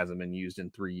 and it hasn't been used in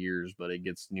 3 years, but it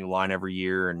gets new line every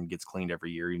year and gets cleaned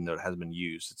every year, even though it hasn't been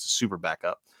used. It's a super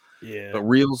backup. Yeah. But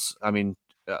reels, I mean,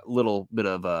 a little bit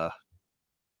of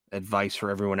advice for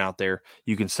everyone out there.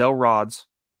 You can sell rods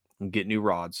and get new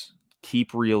rods.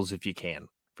 Keep reels if you can,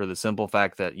 for the simple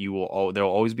fact that there'll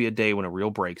always be a day when a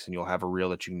reel breaks, and you'll have a reel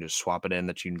that you can just swap it in,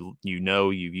 that you know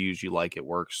you've used, you like, it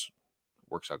works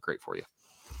out great for you.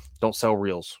 Don't sell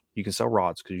reels. You can sell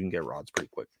rods because you can get rods pretty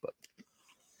quick. But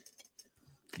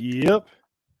yep.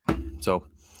 So,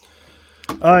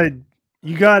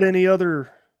 you got any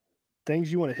other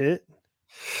things you want to hit?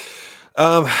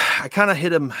 I kind of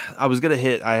hit him. I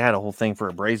had a whole thing for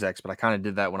a Brazex, but I kind of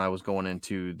did that when I was going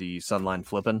into the Sunline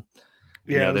flipping.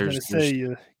 Yeah, I was going to say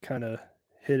you kind of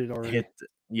hit it already.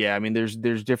 I mean, there's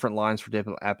different lines for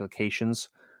different applications.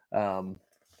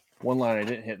 One line I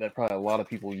didn't hit that probably a lot of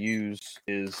people use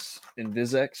is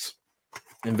Invisex.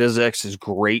 Invisex is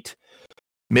great.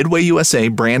 Midway USA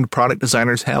brand product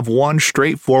designers have one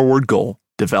straightforward goal: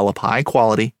 develop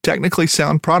high-quality, technically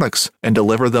sound products and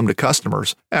deliver them to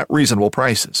customers at reasonable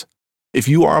prices. If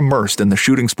you are immersed in the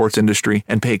shooting sports industry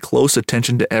and pay close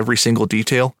attention to every single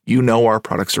detail, you know our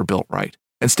products are built right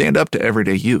and stand up to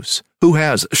everyday use. Who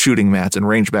has shooting mats and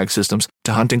range bag systems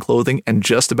to hunting clothing and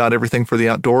just about everything for the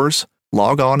outdoors?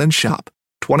 Log on and shop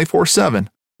 24/7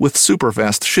 with super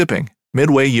fast shipping.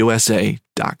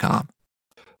 MidwayUSA.com.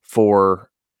 For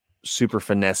super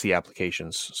finessey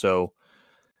applications. So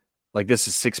like this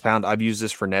is 6-pound. I've used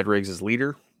this for Ned rigs as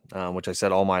leader, which I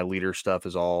said all my leader stuff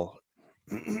is all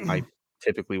I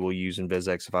typically will use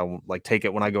Invisex. If I like take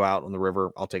it when I go out on the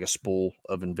river, I'll take a spool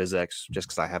of Invisex just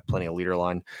because I have plenty of leader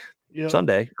line. Yep.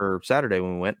 Sunday or Saturday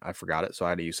when we went, I forgot it, so I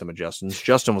had to use some of Justin's.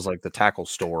 Justin was like the tackle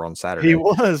store on Saturday. He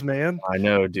was, man. I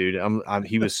know, dude.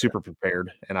 He was super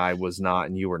prepared, and I was not,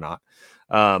 and you were not.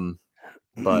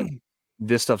 But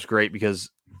this stuff's great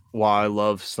because while I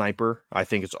love Sniper, I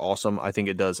think it's awesome. I think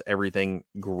it does everything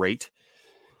great.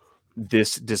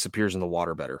 This disappears in the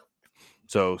water better.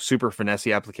 So super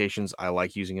finessey applications, I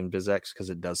like using Invisex because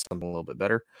it does something a little bit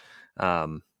better.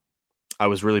 I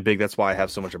was really big. That's why I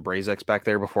have so much of Brazex back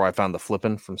there before I found the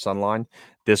flipping from Sunline.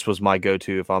 This was my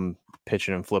go-to if I'm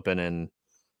pitching and flipping in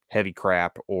heavy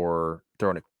crap or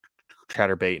throwing a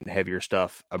chatterbait and heavier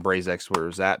stuff. A Brazex where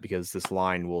it's at, because this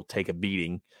line will take a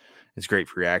beating. It's great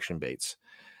for reaction baits.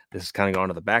 This is kind of gone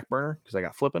to the back burner because I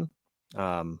got flipping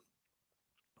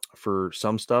for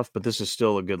some stuff, but this is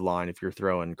still a good line if you're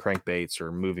throwing crankbaits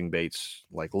or moving baits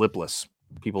like lipless.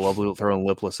 People love throwing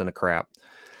lipless in a crap.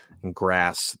 And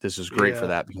grass, this is great for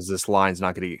that because this line's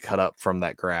not going to get cut up from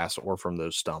that grass or from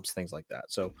those stumps, things like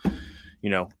that. So,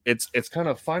 it's kind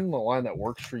of finding the line that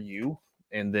works for you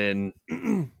and then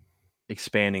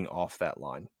expanding off that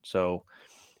line. So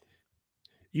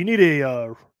you need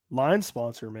a line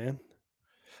sponsor, man.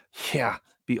 Yeah,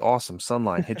 be awesome.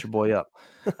 Sunline, hit your boy up.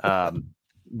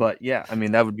 But yeah, I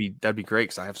mean that'd be great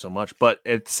because I have so much. But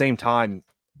at the same time,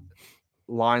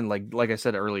 line like I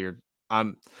said earlier,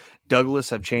 Douglas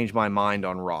have changed my mind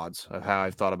on rods, of how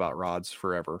I've thought about rods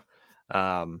forever.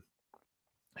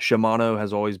 Shimano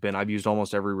has always been. I've used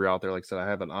almost every reel out there. Like I said, I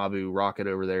have an Abu Rocket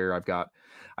over there. I got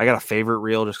a favorite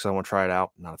reel just because I want to try it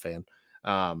out. Not a fan.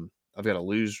 I've got a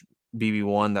Lose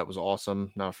BB1 that was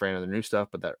awesome. Not a fan of the new stuff,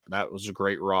 but that was a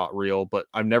great reel. But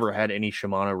I've never had any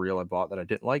Shimano reel I bought that I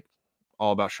didn't like.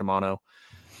 All about Shimano.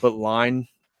 But line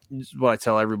is what I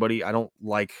tell everybody. I don't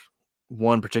like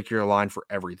one particular line for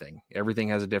everything. Everything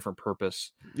has a different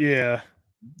purpose. Yeah.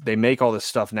 They make all this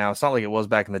stuff now. It's not like it was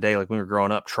back in the day. Like when we were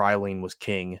growing up, Trilene was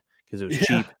king because it was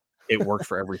cheap. It worked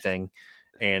for everything.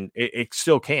 And it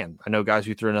still can. I know guys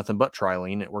who throw nothing but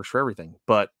Trilene. It works for everything.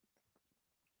 But,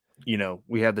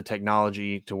 we have the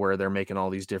technology to where they're making all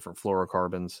these different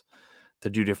fluorocarbons to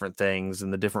do different things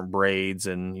and the different braids.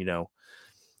 And, you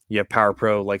have Power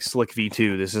Pro like Slick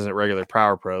V2. This isn't regular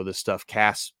Power Pro. This stuff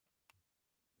casts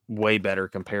way better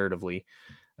comparatively.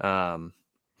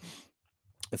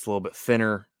 It's a little bit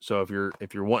thinner. So if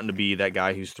you're wanting to be that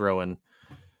guy who's throwing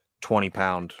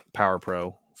 20-pound Power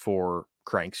Pro for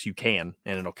cranks, you can,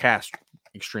 and it'll cast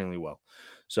extremely well.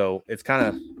 So it's kind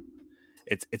of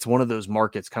it's one of those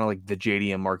markets, kind of like the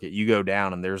JDM market. You go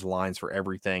down and there's lines for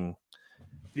everything.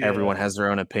 Yeah. Everyone has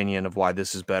their own opinion of why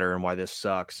this is better and why this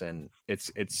sucks. And it's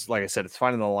like I said, it's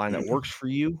finding the line that works for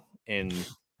you and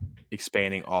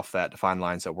expanding off that to find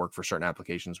lines that work for certain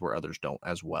applications where others don't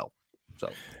as well.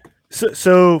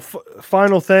 So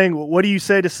final thing, what do you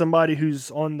say to somebody who's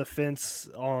on the fence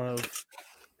of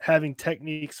having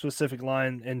technique specific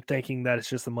line and thinking that it's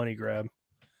just a money grab?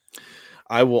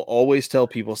 I will always tell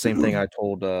people same thing I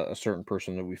told a certain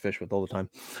person that we fish with all the time.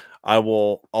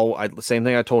 The same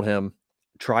thing I told him.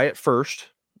 Try it first.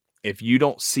 If you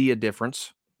don't see a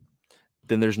difference,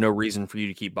 then there's no reason for you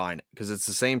to keep buying it because it's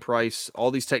the same price. All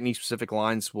these technique specific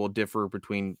lines will differ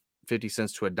between 50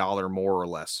 cents to $1 more or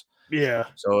less. Yeah.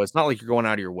 So it's not like you're going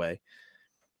out of your way.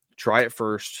 Try it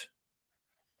first.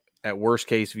 At worst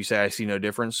case, if you say I see no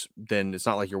difference, then it's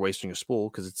not like you're wasting a spool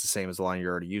because it's the same as the line you're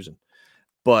already using.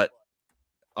 But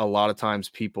a lot of times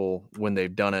people, when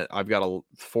they've done it, I've got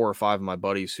 4 or 5 of my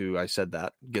buddies who I said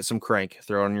that, get some crank,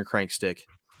 throw it on your crank stick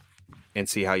and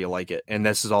see how you like it. And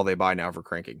this is all they buy now for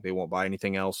cranking. They won't buy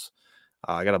anything else.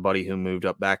 I got a buddy who moved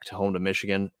up back to home to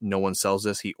Michigan. No one sells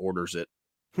this. He orders it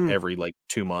every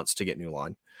 2 months to get new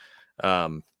line.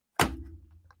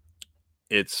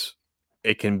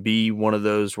 It can be one of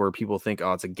those where people think,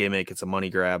 oh, it's a gimmick, it's a money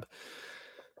grab.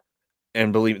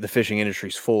 And believe me, the fishing industry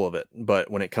is full of it. But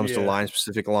when it comes to line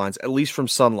specific lines, at least from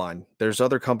Sunline, there's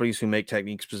other companies who make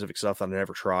technique specific stuff that I've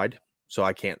never tried. So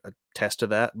I can't attest to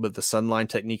that. But the Sunline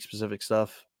technique specific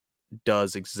stuff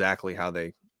does exactly how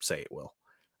they say it will.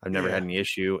 I've never had any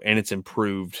issue, and it's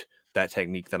improved that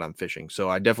technique that I'm fishing. So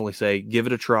I definitely say give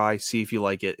it a try, see if you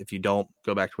like it. If you don't,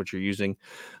 go back to what you're using.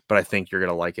 But I think you're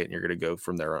going to like it, and you're going to go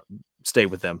from there, stay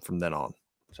with them from then on.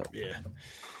 So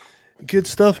good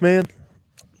stuff, man.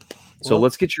 So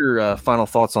let's get your final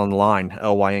thoughts on line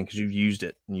LYN because you've used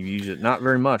it, and you use it not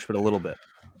very much, but a little bit.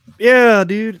 Yeah,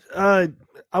 dude. I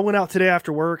went out today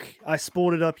after work. I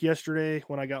spooled it up yesterday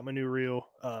when I got my new reel.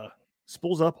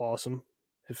 Spools up awesome.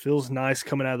 It feels nice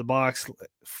coming out of the box.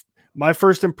 My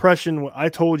first impression, I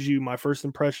told you my first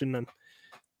impression and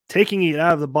taking it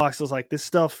out of the box, I was like, this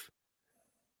stuff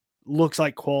looks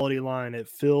like quality line. It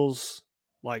feels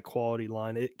like quality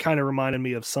line. It kind of reminded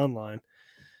me of Sunline.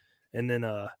 And then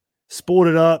spooled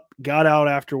it up, got out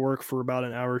after work for about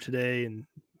an hour today and,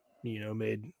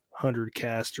 made 100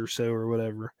 casts or so or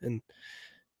whatever. And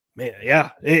man,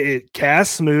 it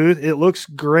casts smooth. It looks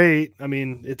great. I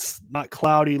mean, it's not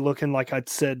cloudy looking like I'd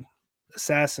said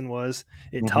Assassin was.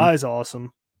 It ties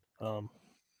awesome.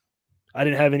 I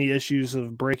didn't have any issues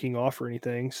of breaking off or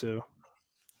anything. So,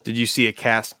 did you see a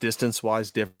cast distance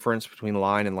wise difference between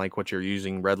line and like what you're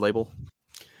using Red Label?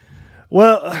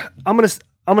 Well, I'm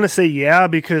gonna say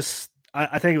because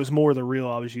I think it was more the reel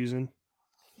I was using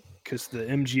because the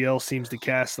MGL seems to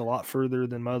cast a lot further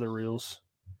than my other reels.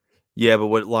 Yeah, but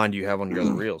what line do you have on your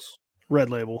other reels? Red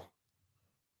Label.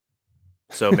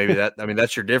 So maybe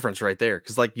that's your difference right there.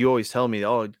 Because like you always tell me,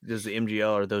 oh, does the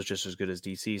MGL, are those just as good as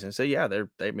DCs? And I say, yeah,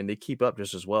 they keep up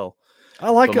just as well. I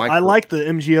like the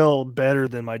MGL better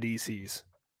than my DCs.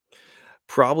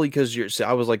 Probably because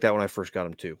I was like that when I first got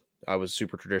them too. I was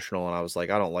super traditional, and I was like,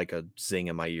 I don't like a zing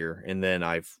in my ear. And then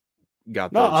I've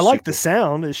got I like the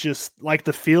sound. It's just like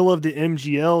the feel of the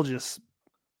MGL.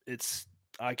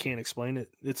 I can't explain it.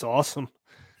 It's awesome.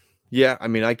 Yeah, I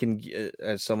mean, I can,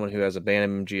 as someone who has a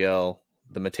Bantam MGL,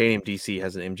 the Metanium DC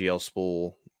has an MGL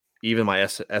spool. Even my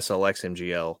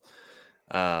SLX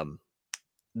MGL,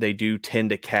 they do tend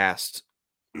to cast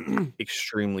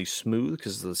extremely smooth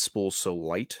because the spool's so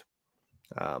light.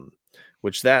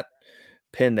 Which that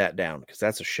pin that down because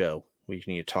that's a show We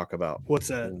need to talk about What's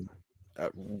that?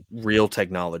 Reel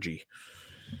technology,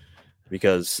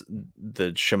 because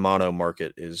the Shimano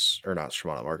market is, or not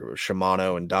Shimano market, but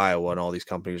Shimano and Daiwa and all these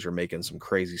companies are making some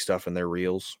crazy stuff in their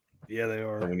reels. Yeah, they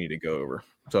are. That we need to go over.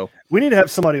 So we need to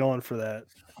have somebody on for that.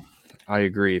 I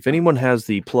agree. If anyone has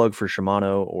the plug for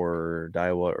Shimano or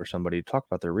Daiwa or somebody to talk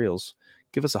about their reels,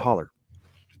 give us a holler.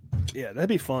 Yeah, that'd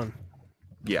be fun.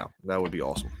 Yeah, that would be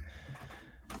awesome.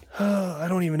 I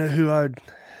don't even know who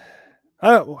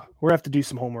we'll have to do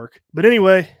some homework. But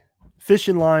anyway,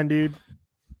 fishing line, dude.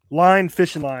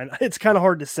 Fishing line. It's kind of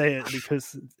hard to say it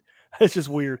because it's just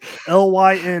weird.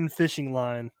 LYN fishing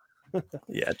line.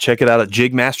 Yeah, check it out at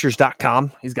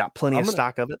jigmasters.com. He's got plenty of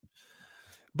stock of it.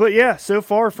 But yeah, so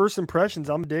far, first impressions,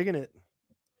 I'm digging it.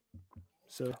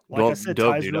 So, I said,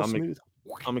 ties real smooth.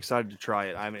 I'm excited to try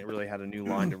it. I haven't really had a new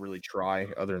line to really try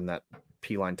other than that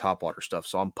P-line topwater stuff,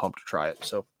 so I'm pumped to try it.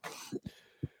 So,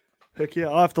 heck yeah,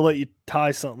 I'll have to let you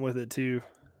tie something with it too.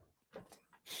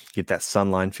 Get that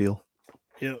sunline feel.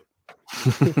 Yep.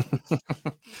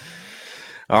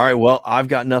 All right, well, I've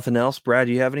got nothing else. Brad,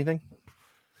 do you have anything?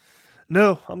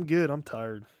 No, I'm good. I'm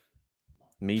tired.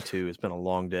 Me too. It's been a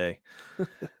long day.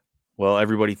 Well,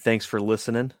 everybody, thanks for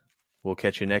listening. We'll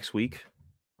catch you next week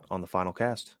on the final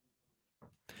cast.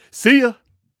 See ya.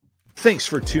 Thanks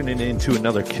for tuning in to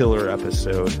another killer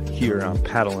episode here on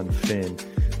Paddle and Fin.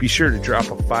 Be sure to drop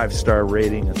a 5-star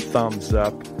rating, a thumbs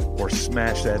up, or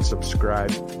smash that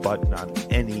subscribe button on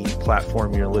any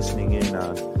platform you're listening in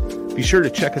on. Be sure to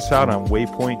check us out on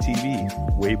Waypoint TV,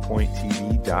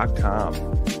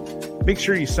 waypointtv.com. Make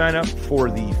sure you sign up for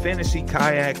the Fantasy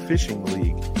Kayak Fishing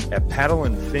League at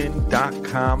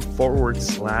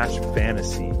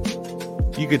paddleandfin.com/fantasy.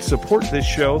 You could support this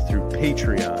show through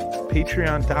Patreon,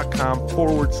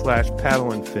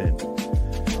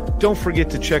 patreon.com/paddleandfin. Don't forget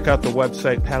to check out the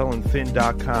website,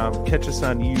 paddleandfin.com. Catch us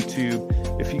on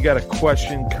YouTube. If you got a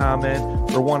question, comment,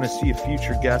 or want to see a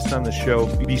future guest on the show,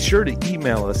 be sure to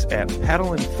email us at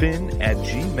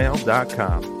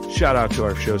paddleandfin@gmail.com. Shout out to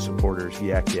our show supporters,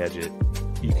 Yak Gadget.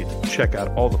 You can check out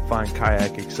all the fine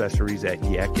kayak accessories at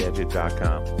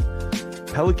yakgadget.com.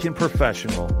 Pelican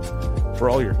Professional. For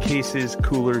all your cases,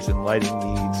 coolers, and lighting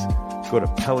needs, go to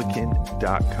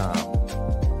pelican.com.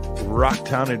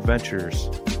 Rocktown Adventures,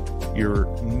 your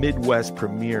Midwest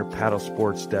premier paddle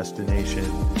sports destination.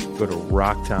 Go to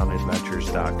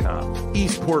rocktownadventures.com.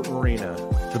 Eastport Marina,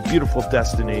 the beautiful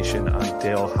destination on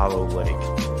Dale Hollow Lake.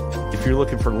 If you're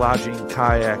looking for lodging,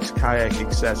 kayaks, kayak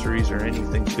accessories, or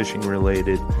anything fishing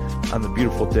related on the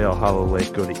beautiful Dale Hollow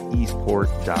Lake, go to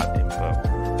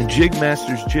eastport.info. And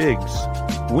Jigmasters Jigs.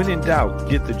 When in doubt,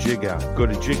 get the jig out. Go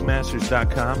to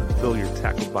jigmasters.com and fill your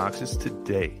tackle boxes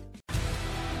today.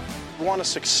 You want to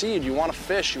succeed, you want to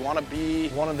fish, you want to be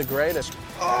one of the greatest.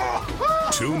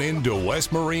 Tune in to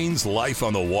West Marine's Life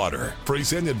on the Water,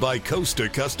 presented by Costa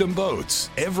Custom Boats,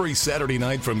 every Saturday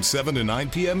night from 7 to 9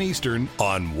 p.m. Eastern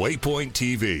on Waypoint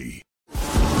TV.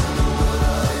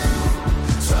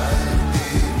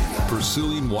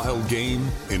 Pursuing wild game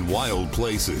in wild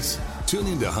places. Tune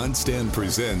in to Hunt Stand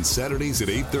Presents Saturdays at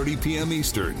 8:30 p.m.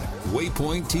 Eastern.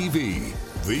 Waypoint TV,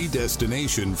 the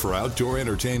destination for outdoor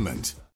entertainment.